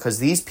sponsor them because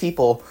these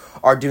people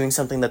are doing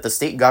something that the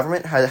state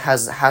government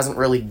hasn't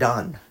really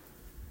done.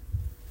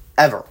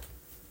 Ever.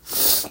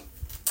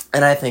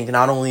 And I think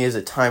not only is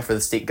it time for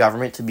the state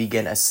government to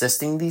begin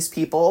assisting these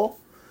people,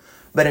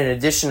 but in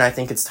addition, I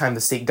think it's time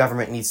the state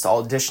government needs to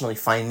additionally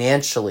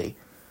financially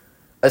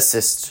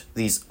assist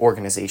these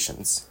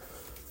organizations.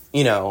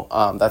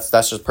 That's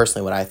just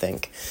personally what I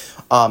think.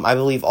 I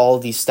believe all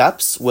of these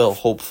steps will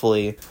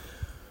hopefully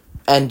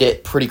end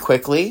it pretty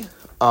quickly.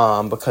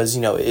 Because,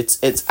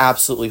 it's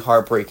absolutely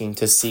heartbreaking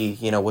to see,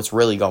 what's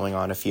really going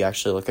on. If you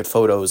actually look at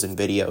photos and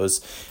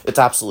videos, it's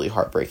absolutely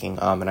heartbreaking.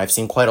 And I've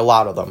seen quite a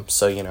lot of them.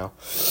 So,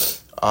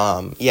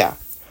 yeah.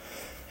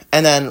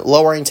 And then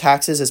lowering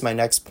taxes is my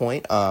next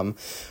point. I'm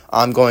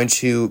going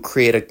to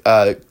create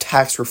a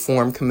tax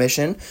reform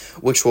commission,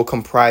 which will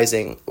comprise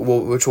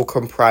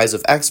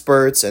of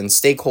experts and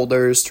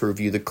stakeholders to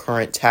review the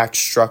current tax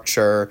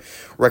structure,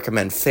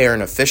 recommend fair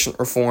and efficient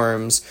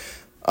reforms.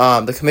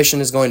 The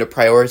commission is going to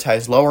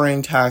prioritize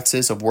lowering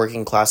taxes of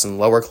working class and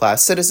lower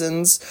class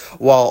citizens,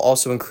 while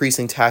also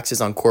increasing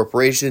taxes on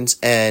corporations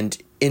and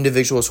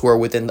individuals who are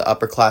within the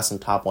upper class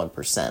and top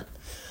 1%.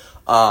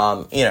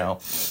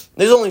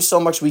 There's only so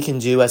much we can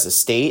do as a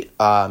state.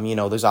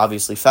 There's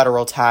obviously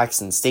federal tax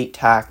and state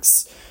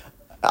tax.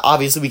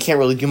 Obviously, we can't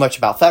really do much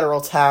about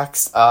federal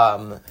tax.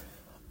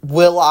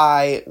 Will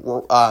I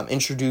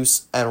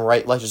introduce and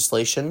write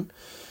legislation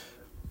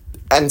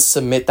and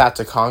submit that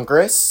to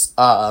Congress?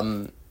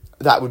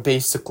 That would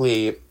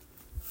basically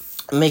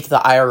make the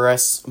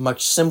IRS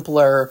much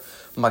simpler,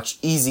 much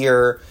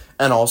easier,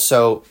 and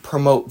also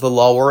promote the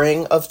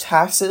lowering of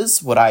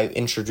taxes. Would I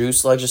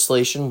introduce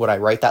legislation? Would I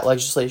write that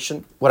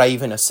legislation? Would I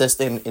even assist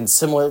in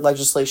similar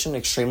legislation,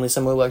 extremely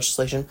similar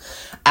legislation?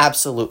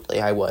 Absolutely,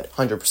 I would,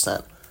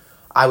 100%.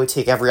 I would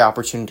take every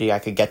opportunity I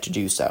could get to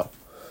do so.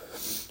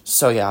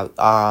 So yeah,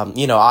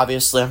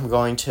 obviously I'm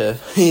going to,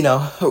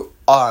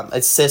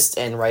 assist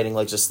in writing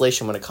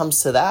legislation when it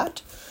comes to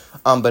that.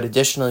 But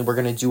additionally, we're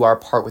going to do our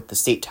part with the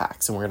state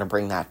tax, and we're going to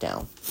bring that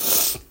down.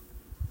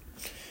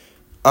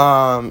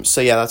 So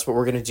yeah, that's what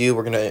we're going to do.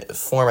 We're going to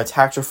form a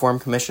tax reform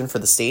commission for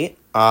the state.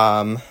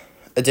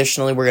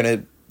 Additionally, we're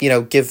going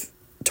to, give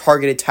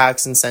targeted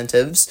tax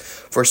incentives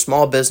for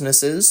small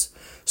businesses,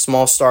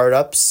 small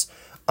startups,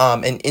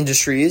 and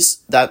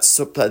industries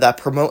that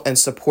promote and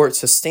support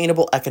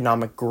sustainable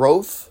economic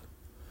growth.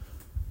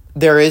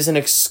 There is an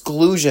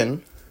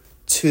exclusion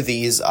to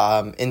these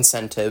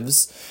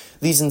incentives.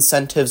 These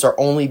incentives are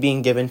only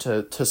being given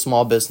to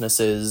small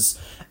businesses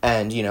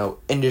and,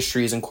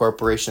 industries and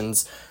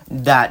corporations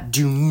that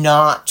do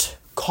not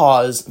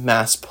cause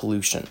mass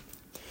pollution.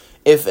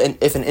 if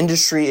an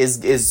industry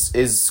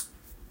is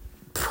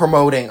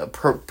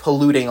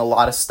polluting a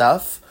lot of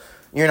stuff,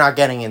 you're not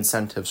getting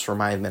incentives from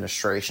my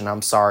administration.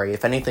 I'm sorry.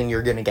 If anything,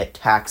 you're going to get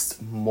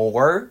taxed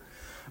more,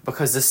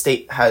 because the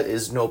state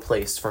is no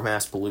place for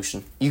mass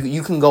pollution.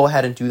 You can go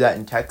ahead and do that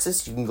in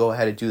Texas. You can go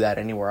ahead and do that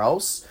anywhere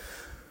else.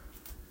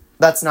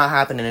 That's not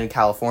happening in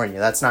California.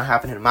 That's not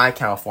happening in my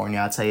California,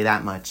 I'll tell you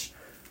that much.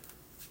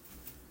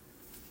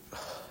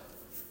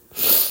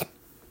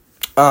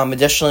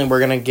 Additionally, we're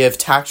going to give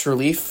tax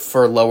relief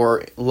for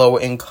low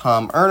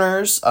income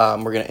earners.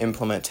 We're going to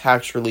implement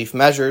tax relief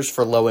measures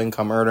for low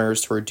income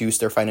earners to reduce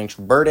their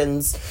financial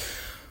burdens.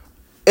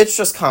 It's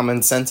just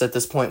common sense at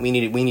this point. We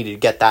need to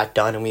get that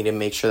done, and we need to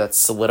make sure that's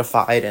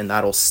solidified and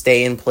that'll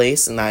stay in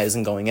place and that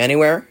isn't going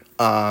anywhere.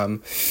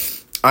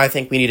 I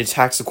think we need to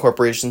tax the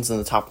corporations in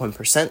the top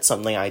 1%,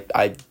 something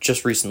I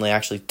just recently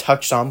actually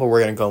touched on, but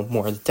we're going to go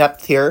more in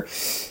depth here.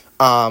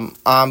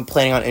 I'm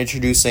planning on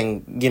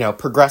introducing,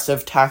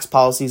 progressive tax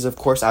policies. Of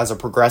course, as a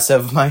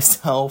progressive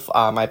myself,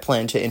 I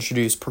plan to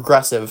introduce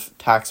progressive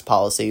tax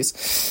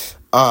policies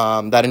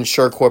that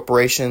ensure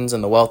corporations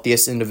and the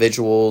wealthiest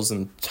individuals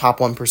and top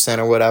 1%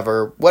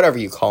 or whatever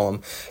you call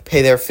them,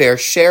 pay their fair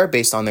share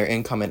based on their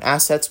income and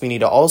assets. We need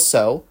to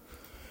also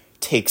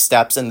take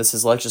steps, and this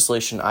is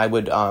legislation I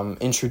would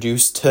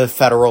introduce to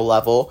federal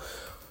level,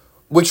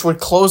 which would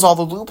close all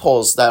the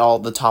loopholes that all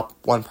the top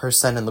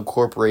 1% in the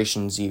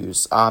corporations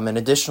use. And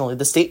additionally,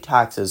 the state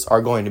taxes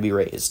are going to be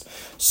raised.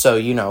 So,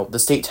 the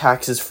state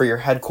taxes for your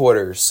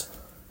headquarters,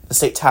 the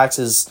state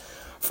taxes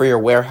for your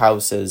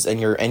warehouses and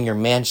your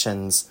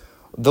mansions,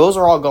 those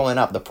are all going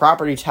up. The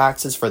property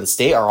taxes for the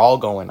state are all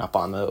going up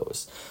on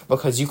those,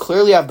 because you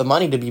clearly have the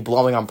money to be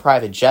blowing on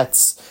private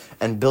jets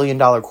and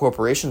billion-dollar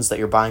corporations that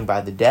you're buying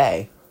by the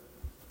day.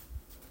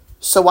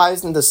 So why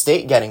isn't the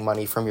state getting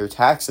money from your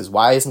taxes?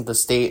 Why isn't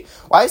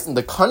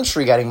the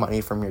country getting money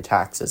from your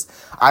taxes?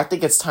 I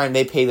think it's time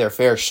they pay their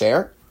fair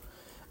share.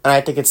 And I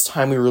think it's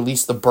time we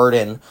release the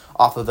burden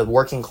off of the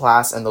working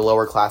class and the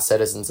lower class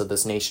citizens of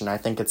this nation. I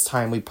think it's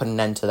time we put an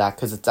end to that,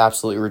 because it's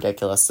absolutely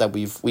ridiculous that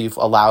we've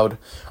allowed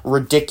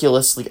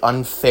ridiculously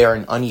unfair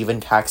and uneven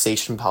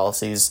taxation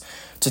policies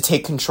to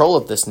take control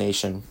of this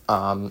nation.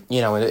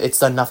 It's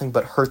done nothing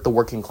but hurt the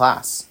working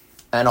class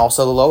and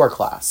also the lower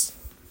class.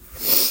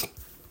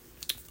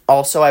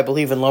 Also, I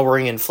believe in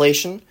lowering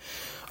inflation.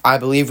 I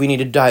believe we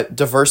need to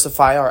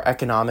diversify our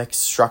economic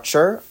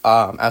structure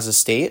as a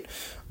state.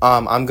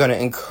 I'm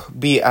going to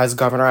be, as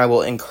governor, I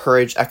will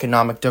encourage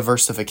economic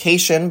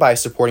diversification by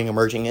supporting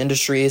emerging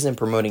industries and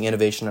promoting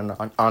innovation and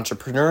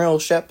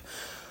entrepreneurship.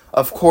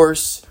 Of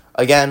course,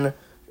 again,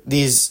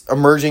 these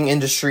emerging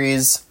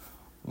industries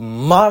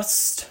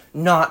must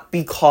not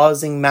be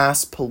causing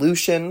mass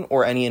pollution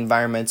or any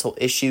environmental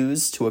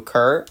issues to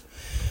occur,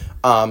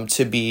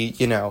 to be,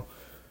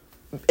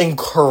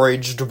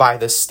 encouraged by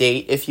the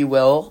state, if you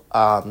will.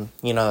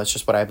 That's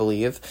just what I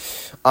believe.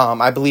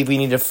 I believe we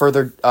need to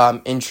further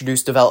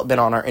introduce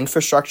development on our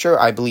infrastructure.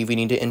 I believe we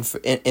need to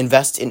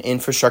invest in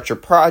infrastructure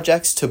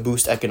projects to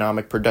boost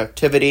economic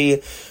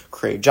productivity,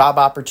 create job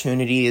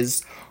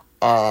opportunities,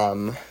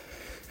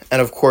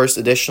 and of course,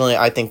 additionally,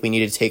 I think we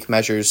need to take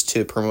measures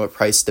to promote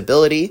price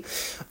stability.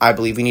 I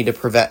believe we need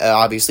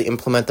to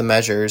implement the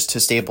measures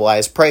to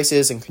stabilize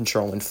prices and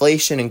control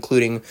inflation,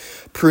 including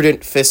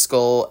prudent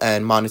fiscal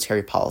and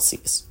monetary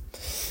policies.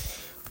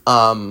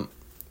 And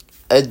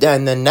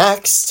then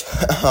next,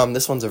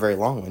 this one's a very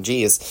long one,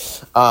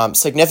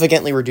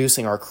 significantly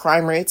reducing our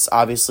crime rates.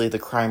 Obviously, the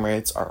crime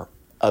rates are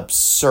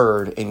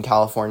absurd in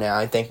California.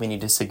 I think we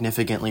need to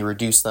significantly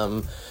reduce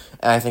them,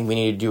 and I think we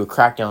need to do a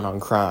crackdown on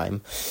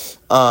crime.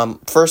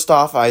 First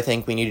off, I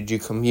think we need to do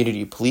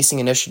community policing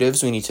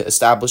initiatives. We need to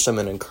establish them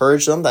and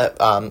encourage them. That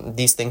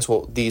these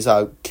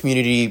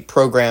community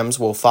programs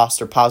will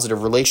foster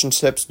positive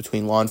relationships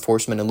between law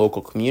enforcement and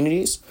local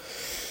communities.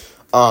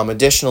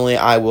 Additionally,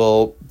 I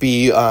will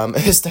be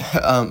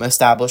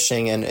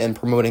establishing and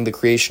promoting the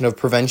creation of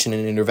prevention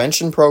and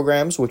intervention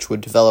programs, which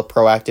would develop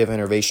proactive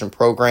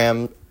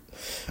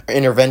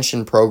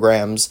intervention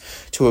programs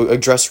to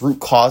address root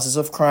causes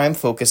of crime,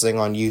 focusing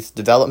on youth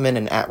development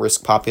and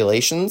at-risk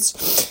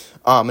populations.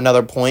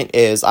 Another point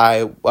is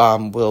I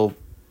will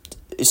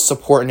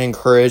support and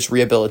encourage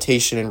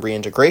rehabilitation and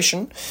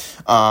reintegration.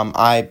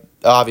 I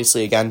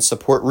obviously, again,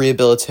 support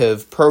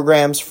rehabilitative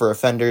programs for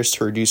offenders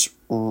to reduce...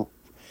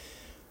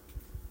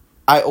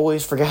 I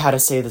always forget how to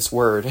say this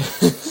word.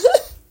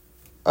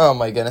 Oh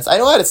my goodness. I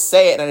know how to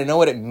say it and I know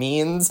what it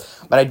means,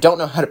 but I don't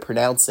know how to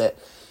pronounce it,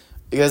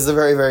 because it's a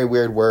very, very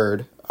weird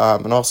word.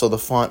 And also the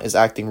font is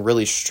acting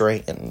really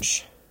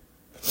strange.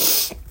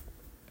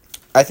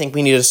 I think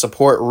we need to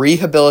support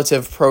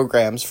rehabilitative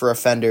programs for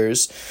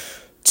offenders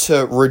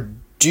to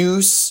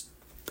reduce,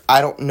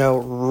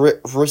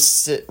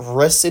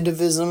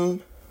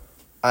 recidivism.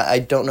 I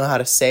don't know how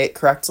to say it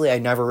correctly. I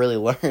never really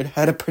learned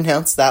how to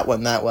pronounce that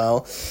one that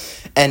well.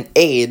 And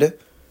aid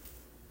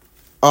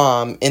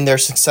in their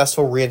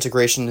successful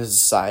reintegration into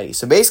society.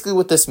 So basically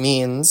what this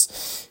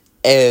means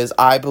is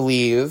I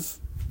believe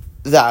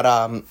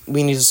that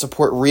we need to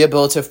support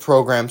rehabilitative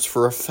programs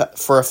for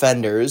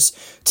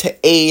offenders to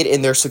aid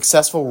in their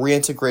successful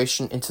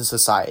reintegration into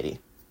society.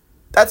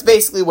 That's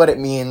basically what it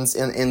means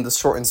in the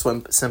short and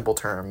simple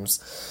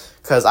terms,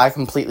 because I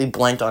completely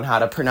blanked on how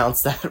to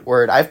pronounce that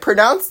word. I've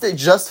pronounced it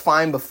just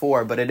fine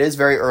before, but it is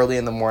very early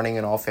in the morning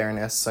in all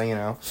fairness, so you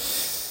know.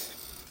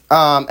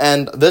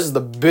 And this is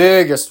the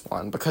biggest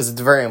one because it's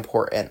very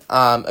important.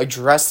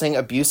 Addressing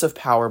abuse of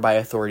power by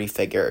authority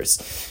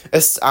figures.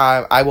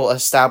 I will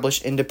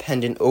establish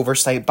independent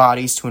oversight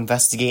bodies to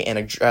investigate and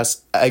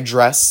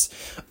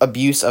address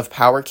abuse of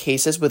power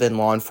cases within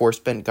law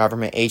enforcement,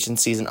 government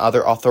agencies, and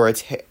other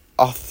authoritative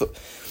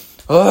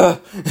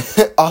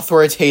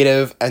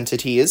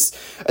entities.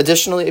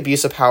 Additionally,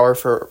 abuse of power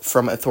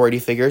from authority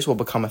figures will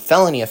become a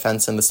felony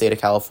offense in the state of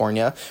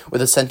California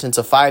with a sentence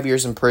of 5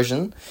 years in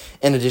prison,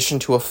 in addition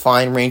to a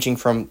fine ranging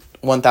from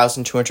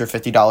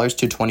 $1,250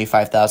 to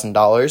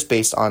 $25,000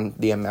 based on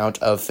the amount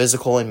of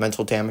physical and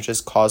mental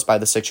damages caused by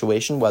the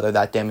situation, whether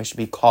that damage should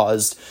be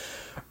caused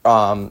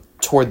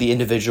toward the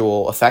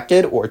individual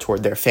affected or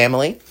toward their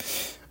family.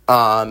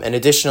 And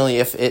additionally,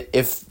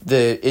 if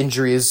the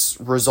injuries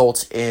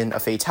result in a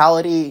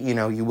fatality, you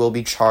know, you will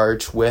be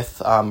charged with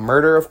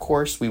murder, of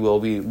course. We will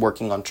be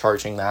working on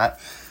charging that.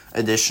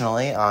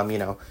 Additionally, you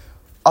know,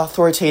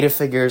 authoritative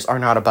figures are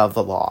not above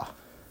the law.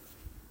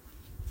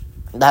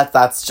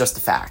 That's just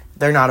a fact.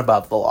 They're not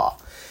above the law.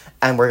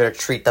 And we're going to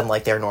treat them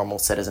like they're normal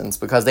citizens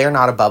because they are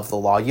not above the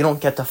law. You don't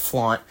get to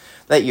flaunt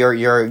that you're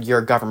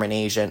a government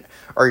agent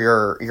or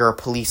you're a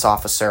police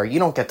officer. You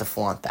don't get to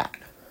flaunt that.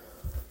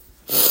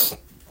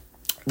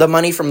 The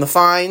money from the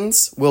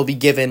fines will be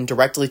given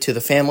directly to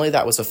the family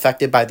that was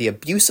affected by the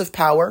abuse of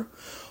power,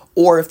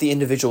 or if the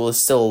individual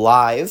is still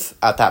alive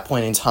at that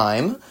point in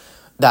time,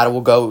 that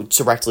will go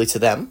directly to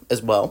them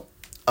as well.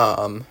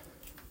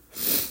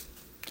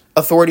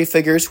 Authority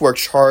figures who are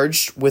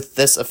charged with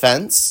this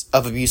offense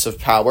of abuse of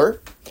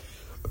power.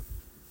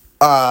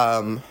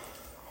 Hold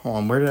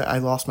on, I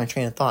lost my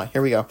train of thought.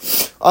 Here we go.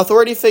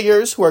 Authority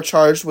figures who are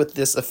charged with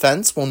this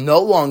offense will no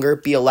longer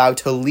be allowed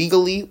to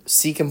legally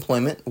seek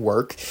employment,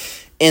 work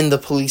in the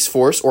police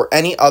force or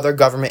any other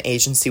government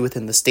agency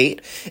within the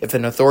state. If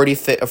an a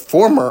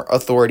former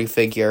authority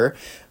figure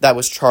that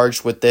was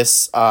charged with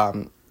this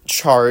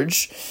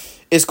charge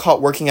is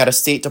caught working at a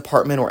state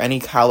department or any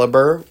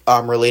caliber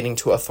relating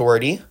to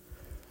authority,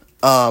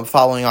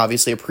 following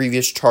obviously a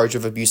previous charge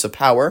of abuse of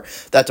power,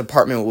 that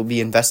department will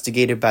be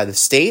investigated by the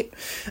state,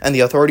 and the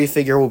authority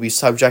figure will be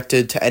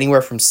subjected to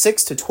anywhere from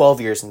 6 to 12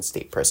 years in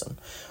state prison.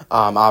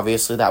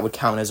 Obviously, that would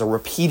count as a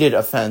repeated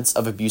offense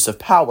of abuse of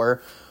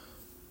power,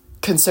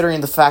 considering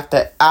the fact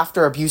that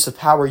after abuse of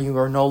power, you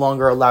are no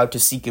longer allowed to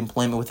seek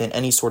employment within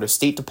any sort of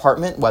state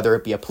department, whether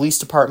it be a police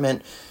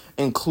department,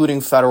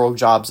 including federal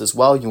jobs as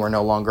well. You are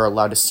no longer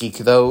allowed to seek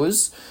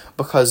those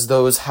because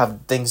those have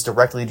things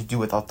directly to do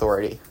with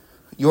authority.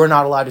 You are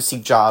not allowed to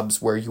seek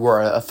jobs where you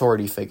are an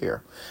authority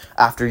figure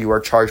after you are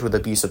charged with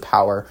abuse of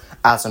power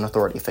as an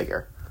authority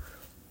figure.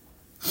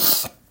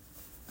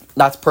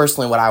 That's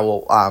personally what I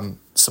will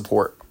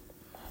support.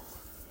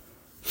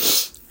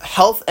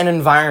 Health and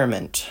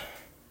environment.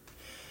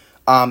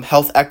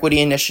 Health equity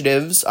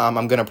initiatives.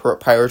 I'm going to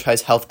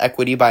prioritize health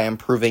equity by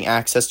improving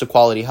access to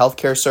quality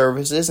healthcare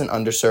services in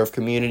underserved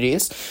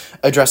communities,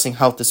 addressing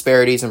health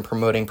disparities, and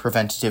promoting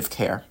preventative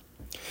care.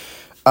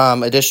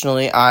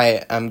 Additionally,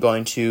 I am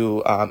going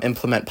to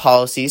implement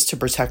policies to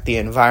protect the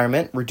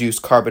environment, reduce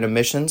carbon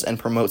emissions, and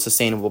promote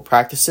sustainable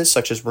practices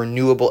such as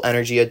renewable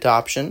energy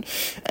adoption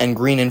and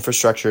green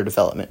infrastructure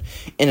development.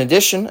 In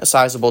addition, a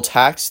sizable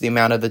tax, the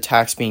amount of the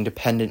tax being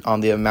dependent on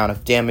the amount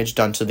of damage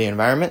done to the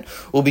environment,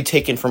 will be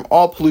taken from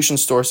all pollution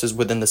sources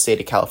within the state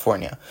of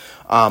California.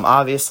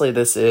 Obviously,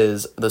 this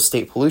is the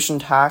state pollution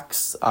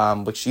tax,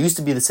 which used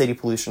to be the city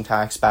pollution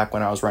tax back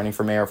when I was running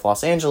for mayor of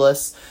Los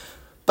Angeles.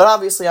 But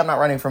obviously, I'm not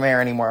running for mayor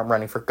anymore. I'm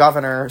running for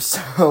governor,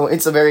 so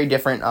it's a very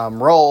different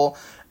role,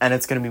 and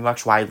it's going to be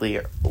much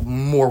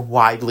more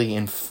widely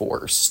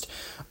enforced.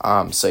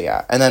 So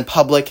yeah, and then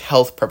public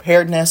health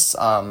preparedness.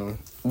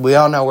 We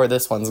all know where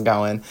this one's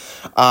going.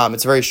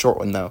 It's a very short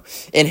one though.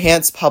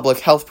 Enhance public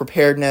health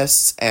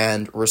preparedness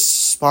and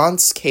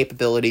response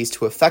capabilities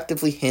to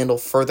effectively handle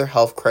further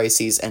health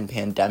crises and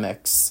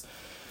pandemics.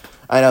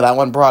 I know that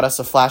one brought us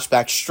a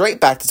flashback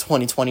straight back to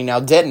 2020 now,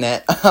 didn't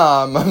it?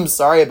 I'm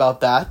sorry about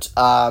that.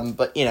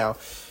 But, you know,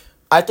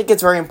 I think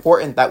it's very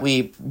important that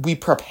we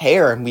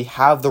prepare and we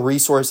have the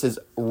resources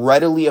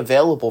readily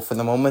available for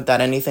the moment that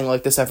anything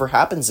like this ever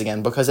happens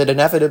again, because it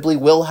inevitably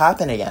will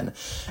happen again.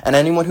 And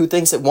anyone who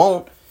thinks it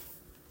won't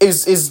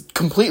is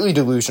completely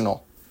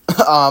delusional.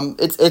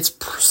 It's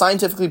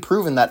scientifically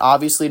proven that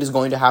obviously it is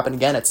going to happen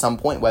again at some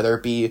point, whether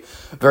it be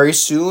very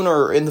soon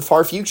or in the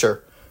far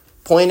future.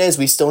 Point is,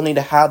 we still need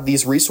to have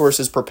these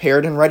resources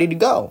prepared and ready to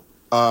go.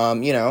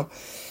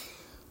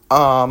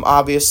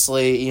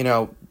 Obviously, you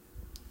know,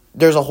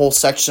 there's a whole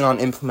section on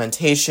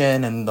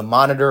implementation and the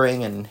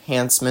monitoring and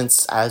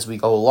enhancements as we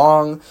go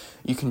along.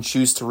 You can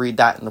choose to read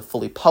that in the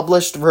fully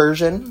published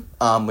version,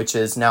 which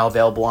is now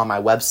available on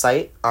my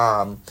website.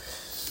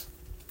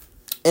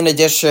 In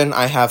addition,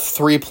 I have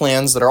 3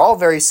 plans that are all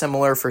very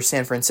similar for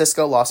San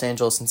Francisco, Los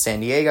Angeles, and San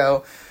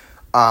Diego.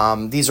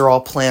 These are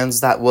all plans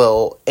that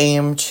will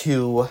aim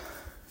to,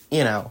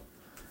 in a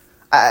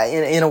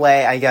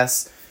way, I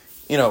guess,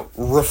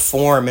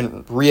 reform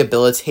and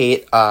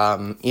rehabilitate,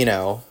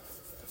 all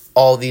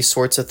these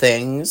sorts of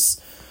things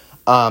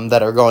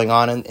that are going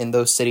on in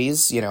those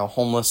cities.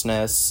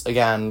 Homelessness,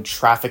 again,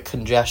 traffic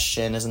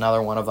congestion is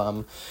another one of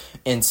them.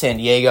 In San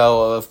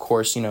Diego, of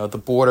course,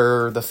 the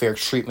border, the fair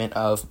treatment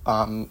of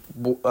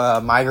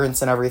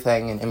migrants and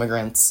everything, and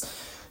immigrants.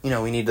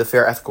 We need the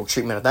fair ethical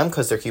treatment of them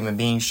because they're human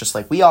beings just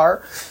like we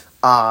are.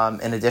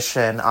 In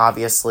addition,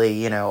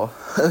 obviously,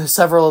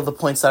 several of the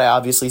points that I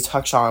obviously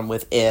touch on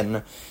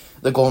within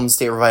the Golden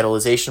State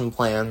Revitalization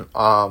Plan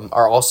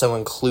are also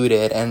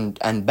included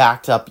and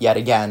backed up yet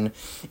again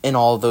in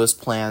all of those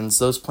plans.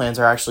 Those plans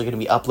are actually going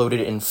to be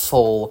uploaded in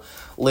full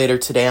later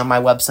today on my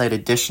website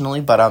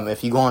additionally, but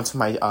if you go onto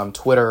my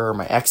Twitter or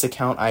my X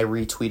account, I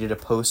retweeted a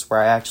post where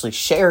I actually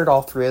shared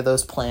all 3 of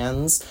those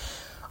plans.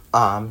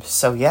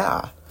 So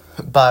yeah.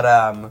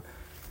 But,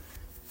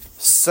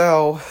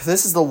 so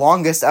this is the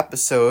longest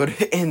episode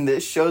in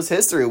this show's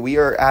history. We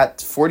are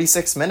at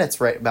 46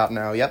 minutes right about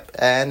now. Yep.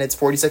 And it's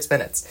 46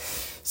 minutes.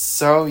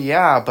 So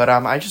yeah, but,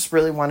 I just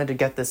really wanted to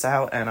get this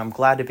out, and I'm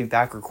glad to be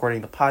back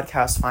recording the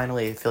podcast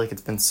finally. I feel like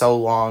it's been so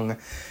long.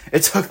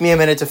 It took me a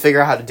minute to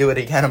figure out how to do it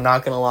again. I'm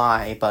not gonna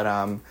lie, but,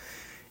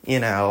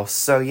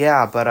 so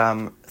yeah,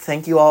 but,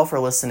 thank you all for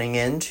listening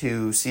in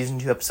to season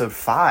 2, episode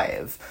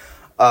 5.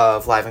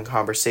 Of Live in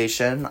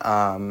Conversation,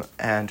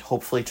 and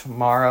hopefully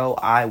tomorrow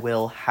I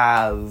will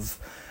have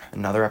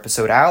another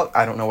episode out.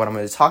 I don't know what I'm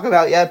going to talk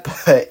about yet,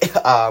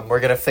 but we're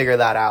going to figure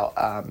that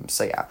out.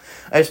 So yeah,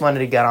 I just wanted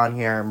to get on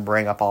here and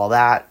bring up all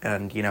that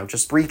and,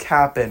 just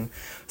recap and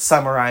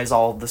summarize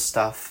all of the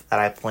stuff that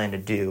I plan to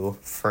do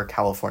for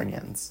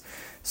Californians.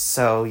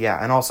 So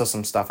yeah, and also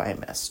some stuff I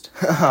missed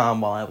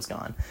while I was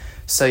gone.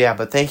 So yeah,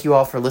 but thank you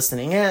all for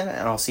listening in,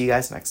 and I'll see you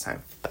guys next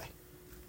time.